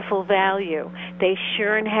of beautiful value, they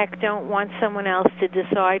sure in heck don't want someone else to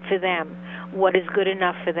decide for them what is good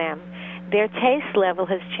enough for them. their taste level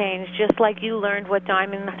has changed, just like you learned what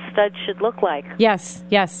diamond studs should look like. Yes,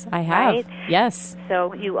 I have. Right? Yes.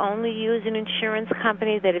 So you only use an insurance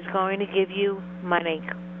company that is going to give you money.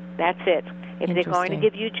 That's it. If they're going to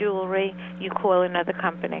give you jewelry, you call another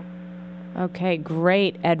company. Okay,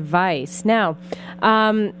 great advice. Now,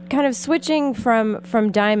 kind of switching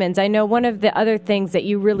from diamonds, I know one of the other things that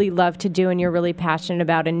you really love to do and you're really passionate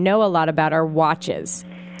about and know a lot about are watches.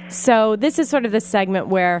 So this is sort of the segment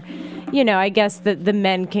where, I guess the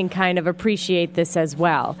men can kind of appreciate this as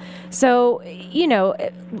well. So,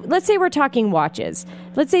 let's say we're talking watches.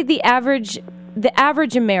 Let's say the average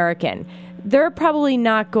American, they're probably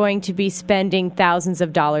not going to be spending thousands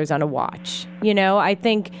of dollars on a watch. I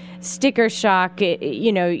think sticker shock,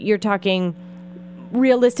 you're talking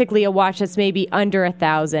realistically a watch that's maybe under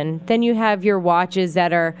 $1,000. Then you have your watches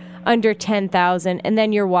that are under $10,000, and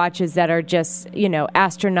then your watches that are just,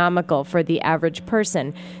 astronomical for the average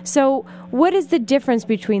person. So what is the difference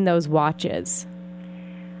between those watches?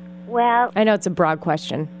 Well, I know it's a broad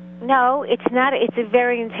question. No, it's not. It's a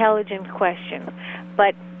very intelligent question.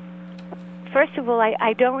 But first of all,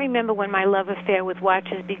 I don't remember when my love affair with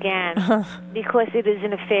watches began, because it is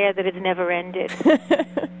an affair that has never ended.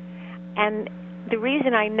 And the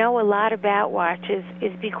reason I know a lot about watches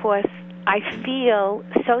is because I feel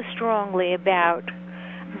so strongly about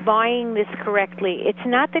buying this correctly. It's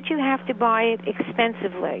not that you have to buy it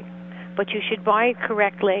expensively, but you should buy it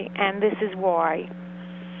correctly, and this is why.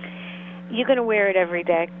 You're going to wear it every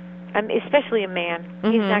day. Especially a man.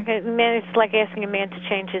 Mm-hmm. He's not going. Man, it's like asking a man to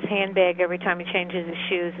change his handbag every time he changes his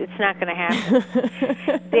shoes. It's not going to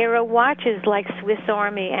happen. There are watches like Swiss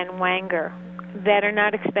Army and Wanger that are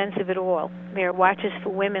not expensive at all. There are watches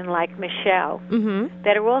for women like Michelle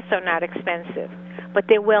that are also not expensive, but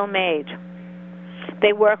they're well made.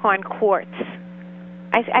 They work on quartz.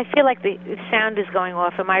 I feel like the sound is going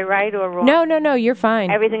off. Am I right or wrong? No, you're fine.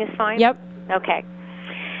 Everything is fine? Yep. Okay.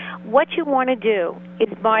 What you want to do is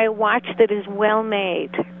buy a watch that is well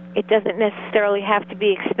made. It doesn't necessarily have to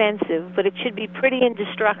be expensive, but it should be pretty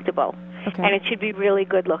indestructible, and it should be really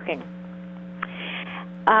good looking.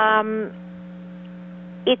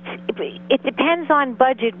 It depends on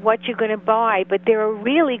budget what you're going to buy, but there are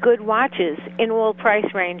really good watches in all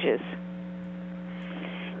price ranges.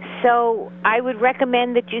 So I would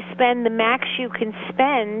recommend that you spend the max you can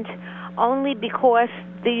spend, only because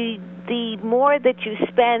the more that you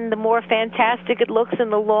spend, the more fantastic it looks,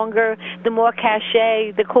 and the more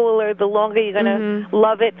cachet, the cooler, the longer you're going to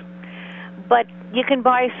love it. But you can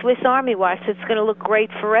buy a Swiss Army watch that's going to look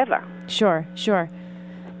great forever. Sure.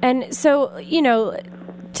 And so,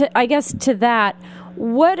 I guess to that,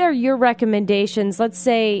 what are your recommendations, let's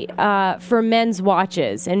say, for men's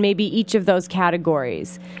watches and maybe each of those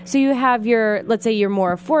categories? So you have let's say your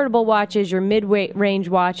more affordable watches, your mid-range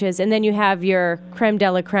watches, and then you have your creme de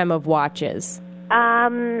la creme of watches.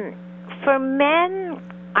 For men,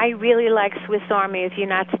 I really like Swiss Army if you're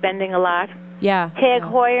not spending a lot. Yeah. Tag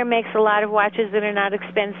Heuer makes a lot of watches that are not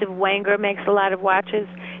expensive. Wanger makes a lot of watches.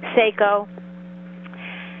 Seiko.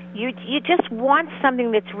 You just want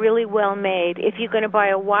something that's really well made. If you're going to buy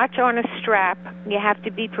a watch on a strap, you have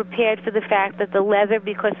to be prepared for the fact that the leather,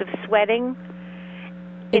 because of sweating,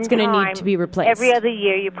 it's going to need to be replaced. Every other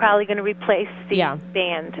year, you're probably going to replace the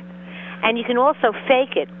band. And you can also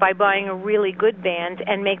fake it by buying a really good band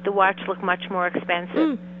and make the watch look much more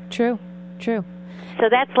expensive. True. So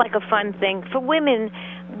that's like a fun thing. For women,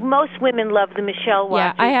 most women love the Michelle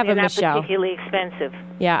watches. Yeah, I have They're a Michelle. Not particularly expensive.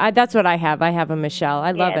 Yeah, that's what I have. I have a Michelle.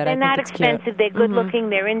 I love it. They're not it's expensive. Cute. They're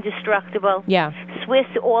good-looking. They're indestructible. Yeah. Swiss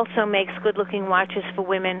also makes good-looking watches for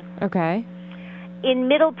women. Okay. In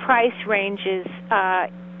middle price ranges,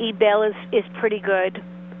 Ebel is pretty good.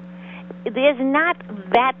 There's not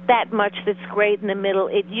that much that's great in the middle.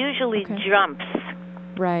 It usually jumps.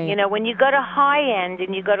 Right. When you go to high end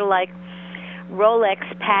and you go to like Rolex,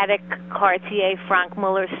 Patek, Cartier, Franck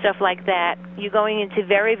Muller, stuff like that, you're going into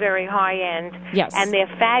very, very high end. Yes. And they're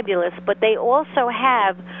fabulous, but they also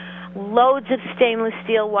have loads of stainless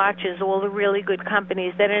steel watches, all the really good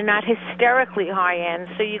companies that are not hysterically high end,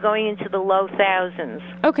 so you're going into the low thousands.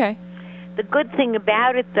 Okay. The good thing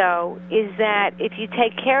about it, though, is that if you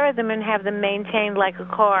take care of them and have them maintained like a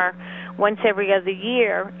car once every other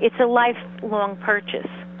year, it's a lifelong purchase.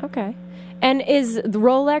 Okay. And is the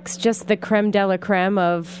Rolex just the creme de la creme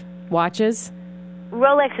of watches?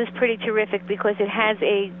 Rolex is pretty terrific because it has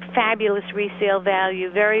a fabulous resale value.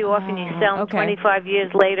 Very often you sell them 25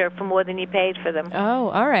 years later for more than you paid for them. Oh,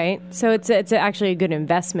 all right. So it's actually a good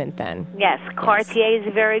investment then. Yes. Cartier is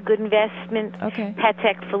a very good investment. Okay.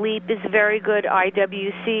 Patek Philippe is very good.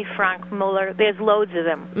 IWC, Franck Muller. There's loads of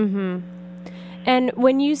them. Mm-hmm. And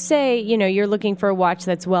when you say, you're looking for a watch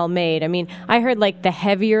that's well made, I mean, I heard like the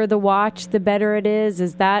heavier the watch, the better it is.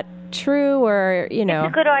 Is that true, or, It's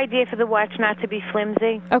a good idea for the watch not to be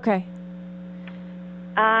flimsy. Okay.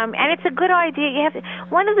 And it's a good idea.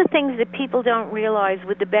 One of the things that people don't realize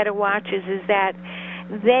with the better watches is that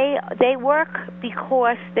they work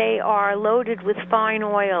because they are loaded with fine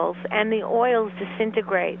oils, and the oils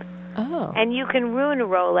disintegrate. Oh. And you can ruin a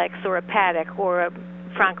Rolex or a Patek or a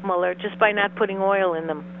Frank Muller just by not putting oil in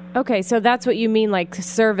them. Okay, so that's what you mean, like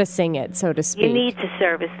servicing it, so to speak. You need to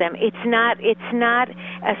service them. It's not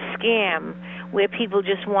a scam where people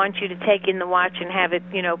just want you to take in the watch and have it,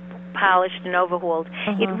 polished and overhauled.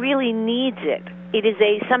 It really needs it. It is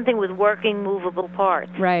something with working, movable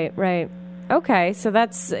parts. Right. Okay, so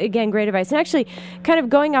that's, again, great advice. And actually, kind of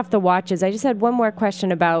going off the watches, I just had one more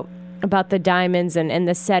question about the diamonds and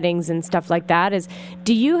the settings and stuff like that. Is,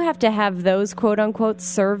 do you have to have those, quote-unquote,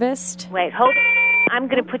 serviced? Wait, hold. I'm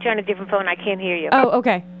going to put you on a different phone. I can't hear you. Oh,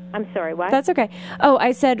 okay. I'm sorry, what? That's okay. Oh,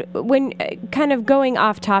 I said, when kind of going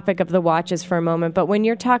off topic of the watches for a moment, but when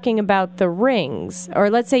you're talking about the rings, or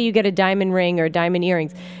let's say you get a diamond ring or diamond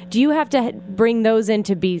earrings, do you have to bring those in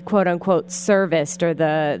to be, quote-unquote, serviced, or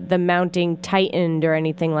the mounting tightened or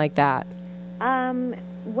anything like that?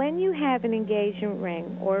 When you have an engagement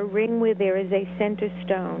ring or a ring where there is a center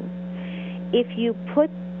stone, if you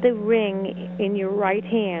put the ring in your right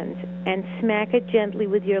hand and smack it gently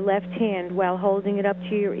with your left hand while holding it up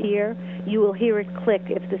to your ear, you will hear it click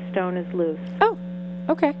if the stone is loose. Oh,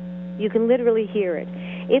 okay. You can literally hear it.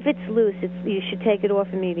 If it's loose, you should take it off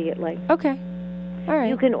immediately. Okay. All right.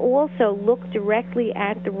 You can also look directly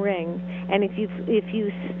at the ring, and if you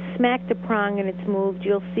smack the prong and it's moved,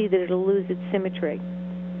 you'll see that it'll lose its symmetry.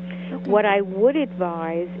 Okay. What I would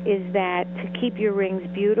advise is that to keep your rings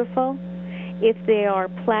beautiful, if they are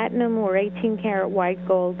platinum or 18-karat white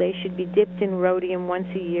gold, they should be dipped in rhodium once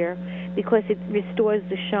a year because it restores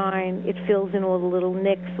the shine. It fills in all the little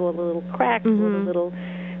nicks, all the little cracks, all the little...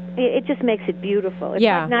 It just makes it beautiful. It's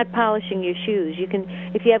like not polishing your shoes. You can,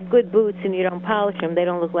 if you have good boots and you don't polish them, they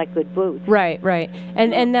don't look like good boots. Right.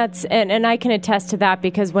 And that's and I can attest to that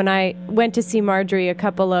because when I went to see Marjory a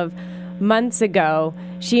couple of months ago,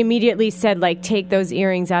 she immediately said, like, take those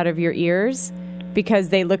earrings out of your ears because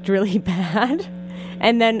they looked really bad.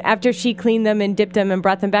 And then after she cleaned them and dipped them and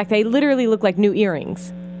brought them back, they literally look like new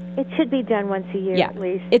earrings. It should be done once a year at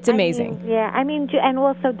least. It's amazing. And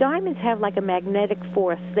also diamonds have like a magnetic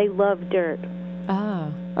force. They love dirt.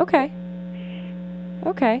 Ah, okay.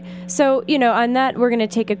 So, on that, we're going to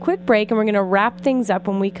take a quick break and we're going to wrap things up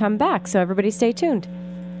when we come back. So everybody stay tuned.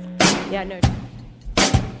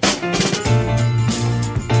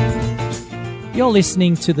 You're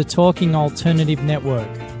listening to the Talking Alternative Network.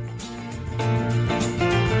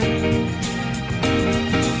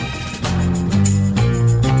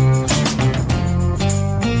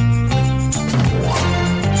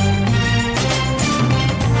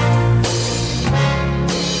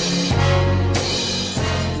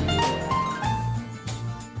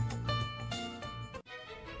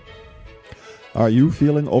 Are you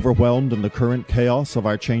feeling overwhelmed in the current chaos of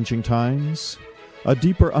our changing times? A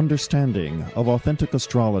deeper understanding of authentic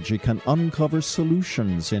astrology can uncover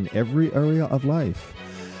solutions in every area of life.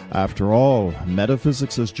 After all,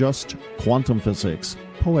 metaphysics is just quantum physics,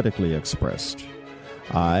 poetically expressed.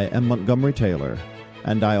 I am Montgomery Taylor,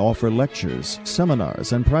 and I offer lectures,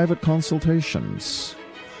 seminars, and private consultations.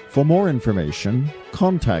 For more information,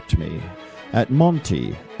 contact me at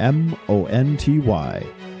Monty, M-O-N-T-Y,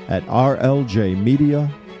 at rljmedia.com.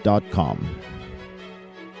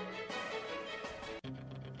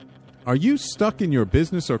 Are you stuck in your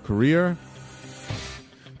business or career?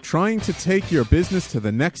 Trying to take your business to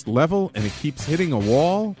the next level and it keeps hitting a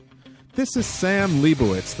wall? This is Sam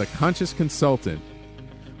Leibowitz, the Conscious Consultant.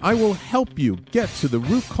 I will help you get to the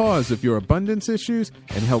root cause of your abundance issues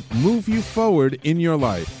and help move you forward in your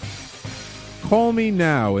life. Call me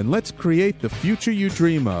now and let's create the future you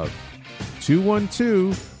dream of.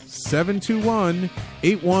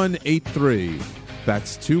 212-721-8183.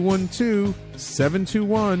 That's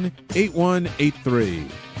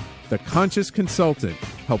 212-721-8183. The Conscious Consultant,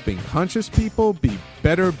 helping conscious people be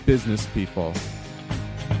better business people.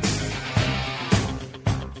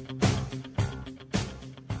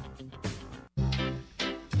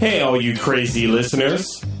 Hey, all you crazy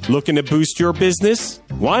listeners. Looking to boost your business?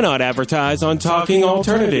 Why not advertise on Talking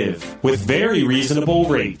Alternative with very reasonable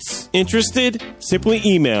rates? Interested? Simply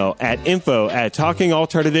email at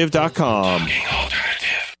info@talkingalternative.com. Talking Alternative.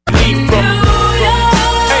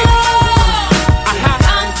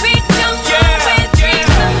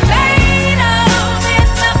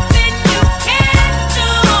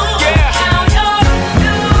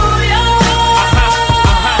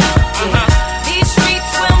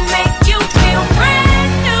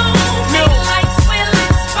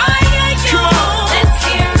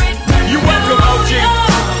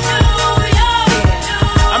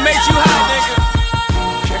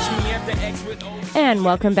 And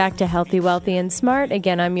welcome back to Healthy, Wealthy, and Smart.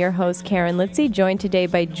 Again, I'm your host, Karen Litzy, joined today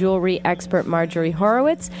by jewelry expert Marjory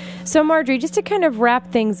Horowitz. So, Marjory, just to kind of wrap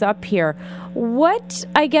things up here, what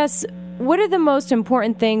are the most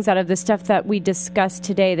important things out of the stuff that we discussed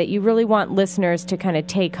today that you really want listeners to kind of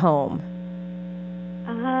take home?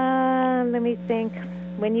 Let me think.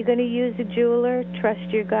 When you're going to use a jeweler, trust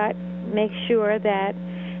your gut. Make sure that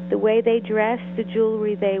the way they dress, the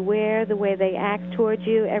jewelry they wear, the way they act towards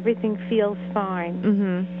you, everything feels fine.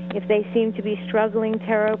 Mm-hmm. If they seem to be struggling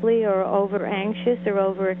terribly or over-anxious or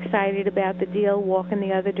over-excited about the deal, walk in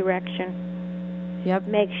the other direction. Yep.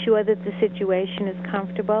 Make sure that the situation is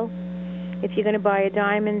comfortable. If you're going to buy a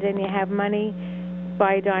diamond and you have money,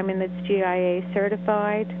 buy a diamond that's GIA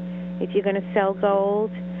certified. If you're going to sell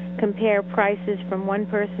gold, compare prices from one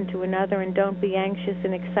person to another and don't be anxious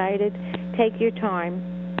and excited. Take your time.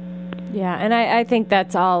 Yeah, and I think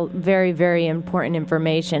that's all very, very important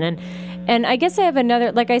information. And I guess I have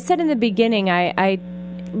another, like I said in the beginning, I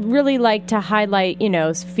really like to highlight,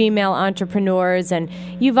 female entrepreneurs, and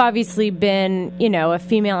you've obviously been, a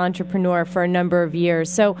female entrepreneur for a number of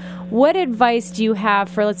years. So what advice do you have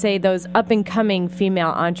for, let's say, those up-and-coming female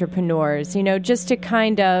entrepreneurs, just to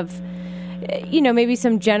kind of, maybe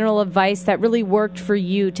some general advice that really worked for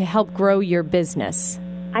you to help grow your business?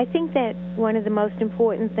 I think that one of the most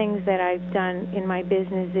important things that I've done in my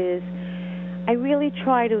business is I really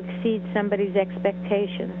try to exceed somebody's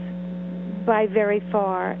expectations by very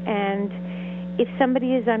far. And if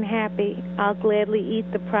somebody is unhappy, I'll gladly eat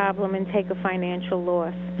the problem and take a financial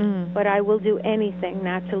loss. Mm. But I will do anything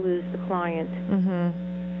not to lose the client.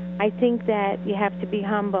 Mm-hmm. I think that you have to be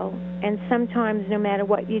humble. And sometimes, no matter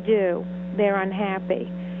what you do, they're unhappy.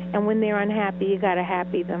 And when they're unhappy, you got to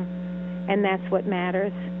happy them. And that's what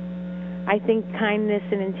matters. I think kindness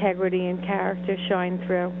and integrity and character shine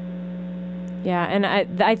through. Yeah, and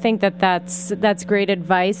I think that's great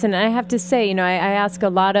advice. And I have to say, I ask a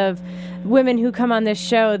lot of women who come on this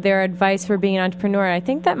show their advice for being an entrepreneur. I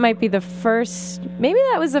think that might be the first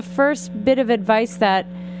bit of advice that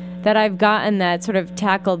I've gotten that sort of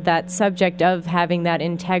tackled that subject of having that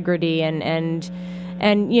integrity and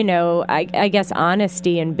I guess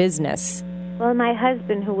honesty in business. Well, my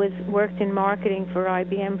husband, who worked in marketing for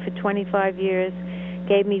IBM for 25 years,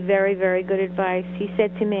 gave me very, very good advice. He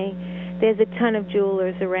said to me, there's a ton of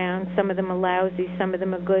jewelers around. Some of them are lousy, some of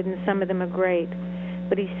them are good, and some of them are great.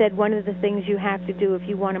 But he said one of the things you have to do if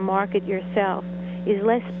you want to market yourself is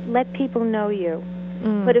let people know you.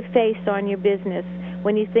 Mm. Put a face on your business.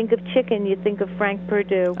 When you think of chicken, you think of Frank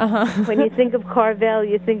Perdue. Uh-huh. When you think of Carvel,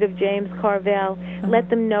 you think of James Carvel. Uh-huh.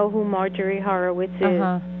 Let them know who Marjory Horowitz is.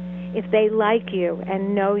 Uh-huh. If they like you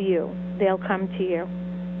and know you, they'll come to you.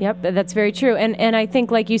 Yep, that's very true. And I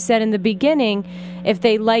think, like you said in the beginning, if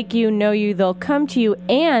they like you, know you, they'll come to you,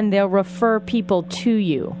 and they'll refer people to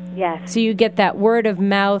you. Yes. So you get that word of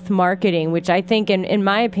mouth marketing, which I think, in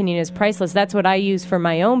my opinion, is priceless. That's what I use for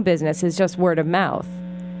my own business, is just word of mouth.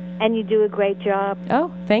 And you do a great job.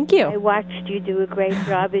 Oh, thank you. I watched you do a great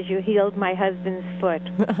job as you healed my husband's foot.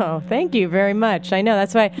 Oh, thank you very much. I know.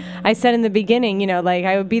 That's why I said in the beginning,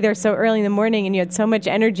 I would be there so early in the morning and you had so much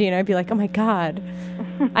energy, and I'd be like, oh, my God,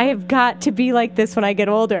 I have got to be like this when I get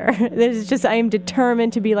older. I am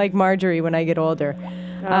determined to be like Marjory when I get older.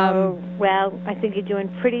 Well, I think you're doing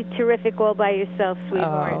pretty terrific all by yourself,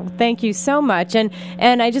 sweetheart. Oh, thank you so much. And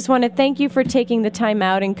I just want to thank you for taking the time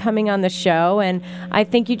out and coming on the show. And I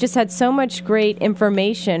think you just had so much great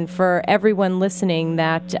information for everyone listening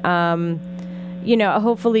that,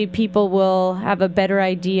 hopefully people will have a better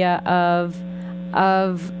idea of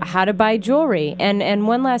how to buy jewelry. And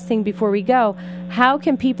one last thing before we go, how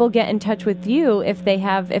can people get in touch with you if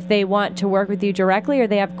they want to work with you directly, or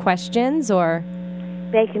they have questions, or...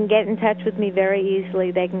 They can get in touch with me very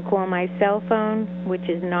easily. They can call my cell phone, which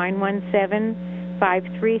is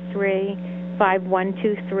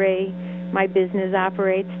 917-533-5123. My business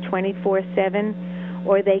operates 24/7.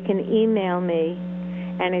 Or they can email me,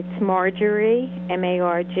 and it's Marjory,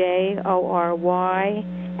 MARJORY,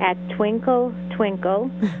 at twinkle,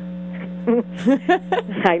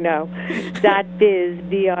 I know, .biz,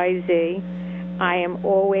 B-I-Z. I am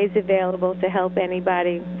always available to help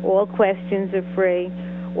anybody. All questions are free.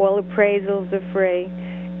 All appraisals are free.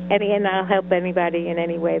 And I'll help anybody in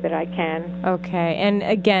any way that I can. Okay. And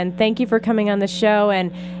again, thank you for coming on the show.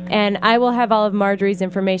 And I will have all of Marjory's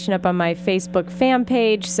information up on my Facebook fan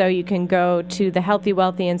page, so you can go to the Healthy,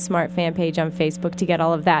 Wealthy, and Smart fan page on Facebook to get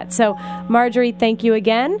all of that. So, Marjory, thank you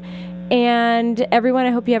again. And everyone, I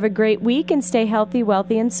hope you have a great week and stay healthy,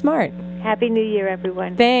 wealthy, and smart. Happy New Year,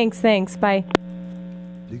 everyone. Thanks. Bye.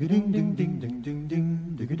 You're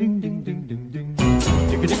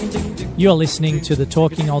listening to the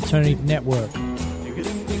Talking Alternative Network.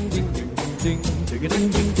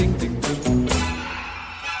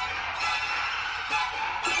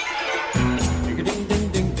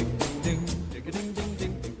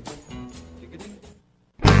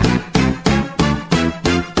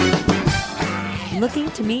 Looking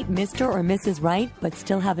to meet Mr. or Mrs. Right, but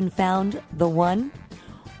still haven't found the one?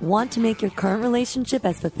 Want to make your current relationship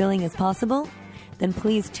as fulfilling as possible? Then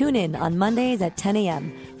please tune in on Mondays at 10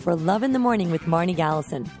 a.m. for Love in the Morning with Marnie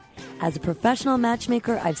Gallison. As a professional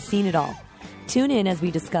matchmaker, I've seen it all. Tune in as we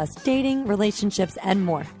discuss dating, relationships, and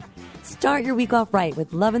more. Start your week off right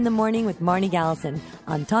with Love in the Morning with Marnie Gallison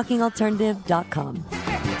on TalkingAlternative.com.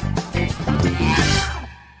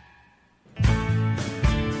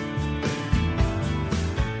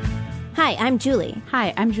 Hi, I'm Julie.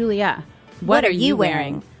 Hi, I'm Julia. What are you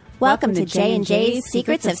wearing? Welcome to J&J's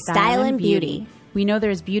Secrets of Style and Beauty. We know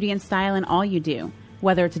there's beauty and style in all you do,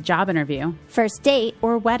 whether it's a job interview, first date,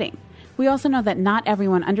 or a wedding. We also know that not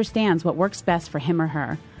everyone understands what works best for him or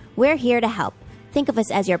her. We're here to help. Think of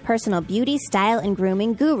us as your personal beauty, style, and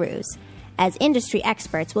grooming gurus. As industry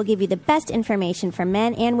experts, we'll give you the best information for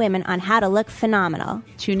men and women on how to look phenomenal.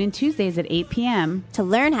 Tune in Tuesdays at 8 p.m. to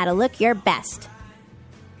learn how to look your best.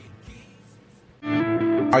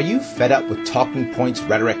 Are you fed up with talking points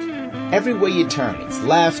rhetoric? Everywhere you turn, it's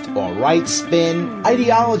left or right spin,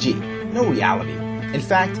 ideology, no reality. In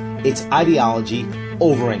fact, it's ideology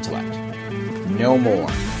over intellect. No more.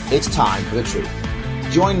 It's time for the truth.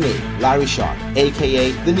 Join me, Larry Sharp,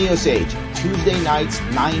 a.k.a. The Neo Sage, Tuesday nights,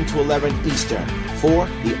 9 to 11 Eastern, for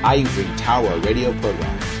the Ivory Tower radio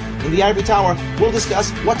program. In the Ivory Tower, we'll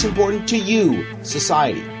discuss what's important to you,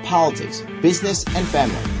 society, politics, business, and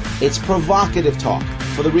family. It's provocative talk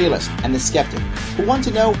for the realist and the skeptic who want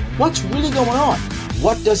to know what's really going on,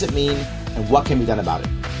 what does it mean, and what can be done about it.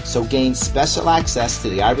 So gain special access to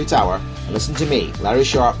the Ivory Tower and listen to me, Larry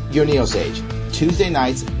Sharp, your Neo Sage, Tuesday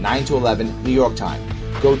nights, 9 to 11 New York time.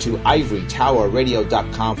 Go to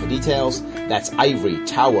ivorytowerradio.com for details. That's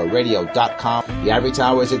ivorytowerradio.com. The Ivory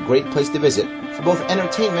Tower is a great place to visit for both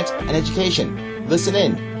entertainment and education. Listen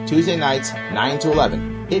in, Tuesday nights, 9 to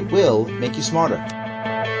 11. It will make you smarter.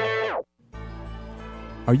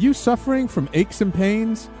 Are you suffering from aches and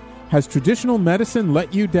pains? Has traditional medicine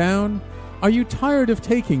let you down? Are you tired of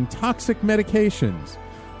taking toxic medications?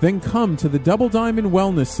 Then come to the Double Diamond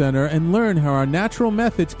Wellness Center and learn how our natural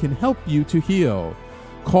methods can help you to heal.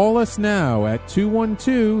 Call us now at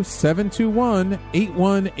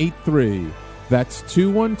 212-721-8183. That's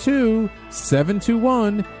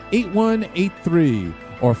 212-721-8183.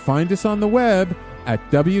 Or find us on the web at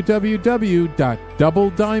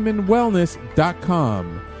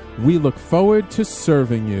www.doublediamondwellness.com. We look forward to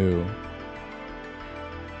serving you.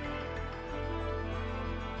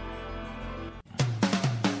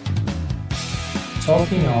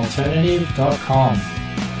 TalkingAlternative.com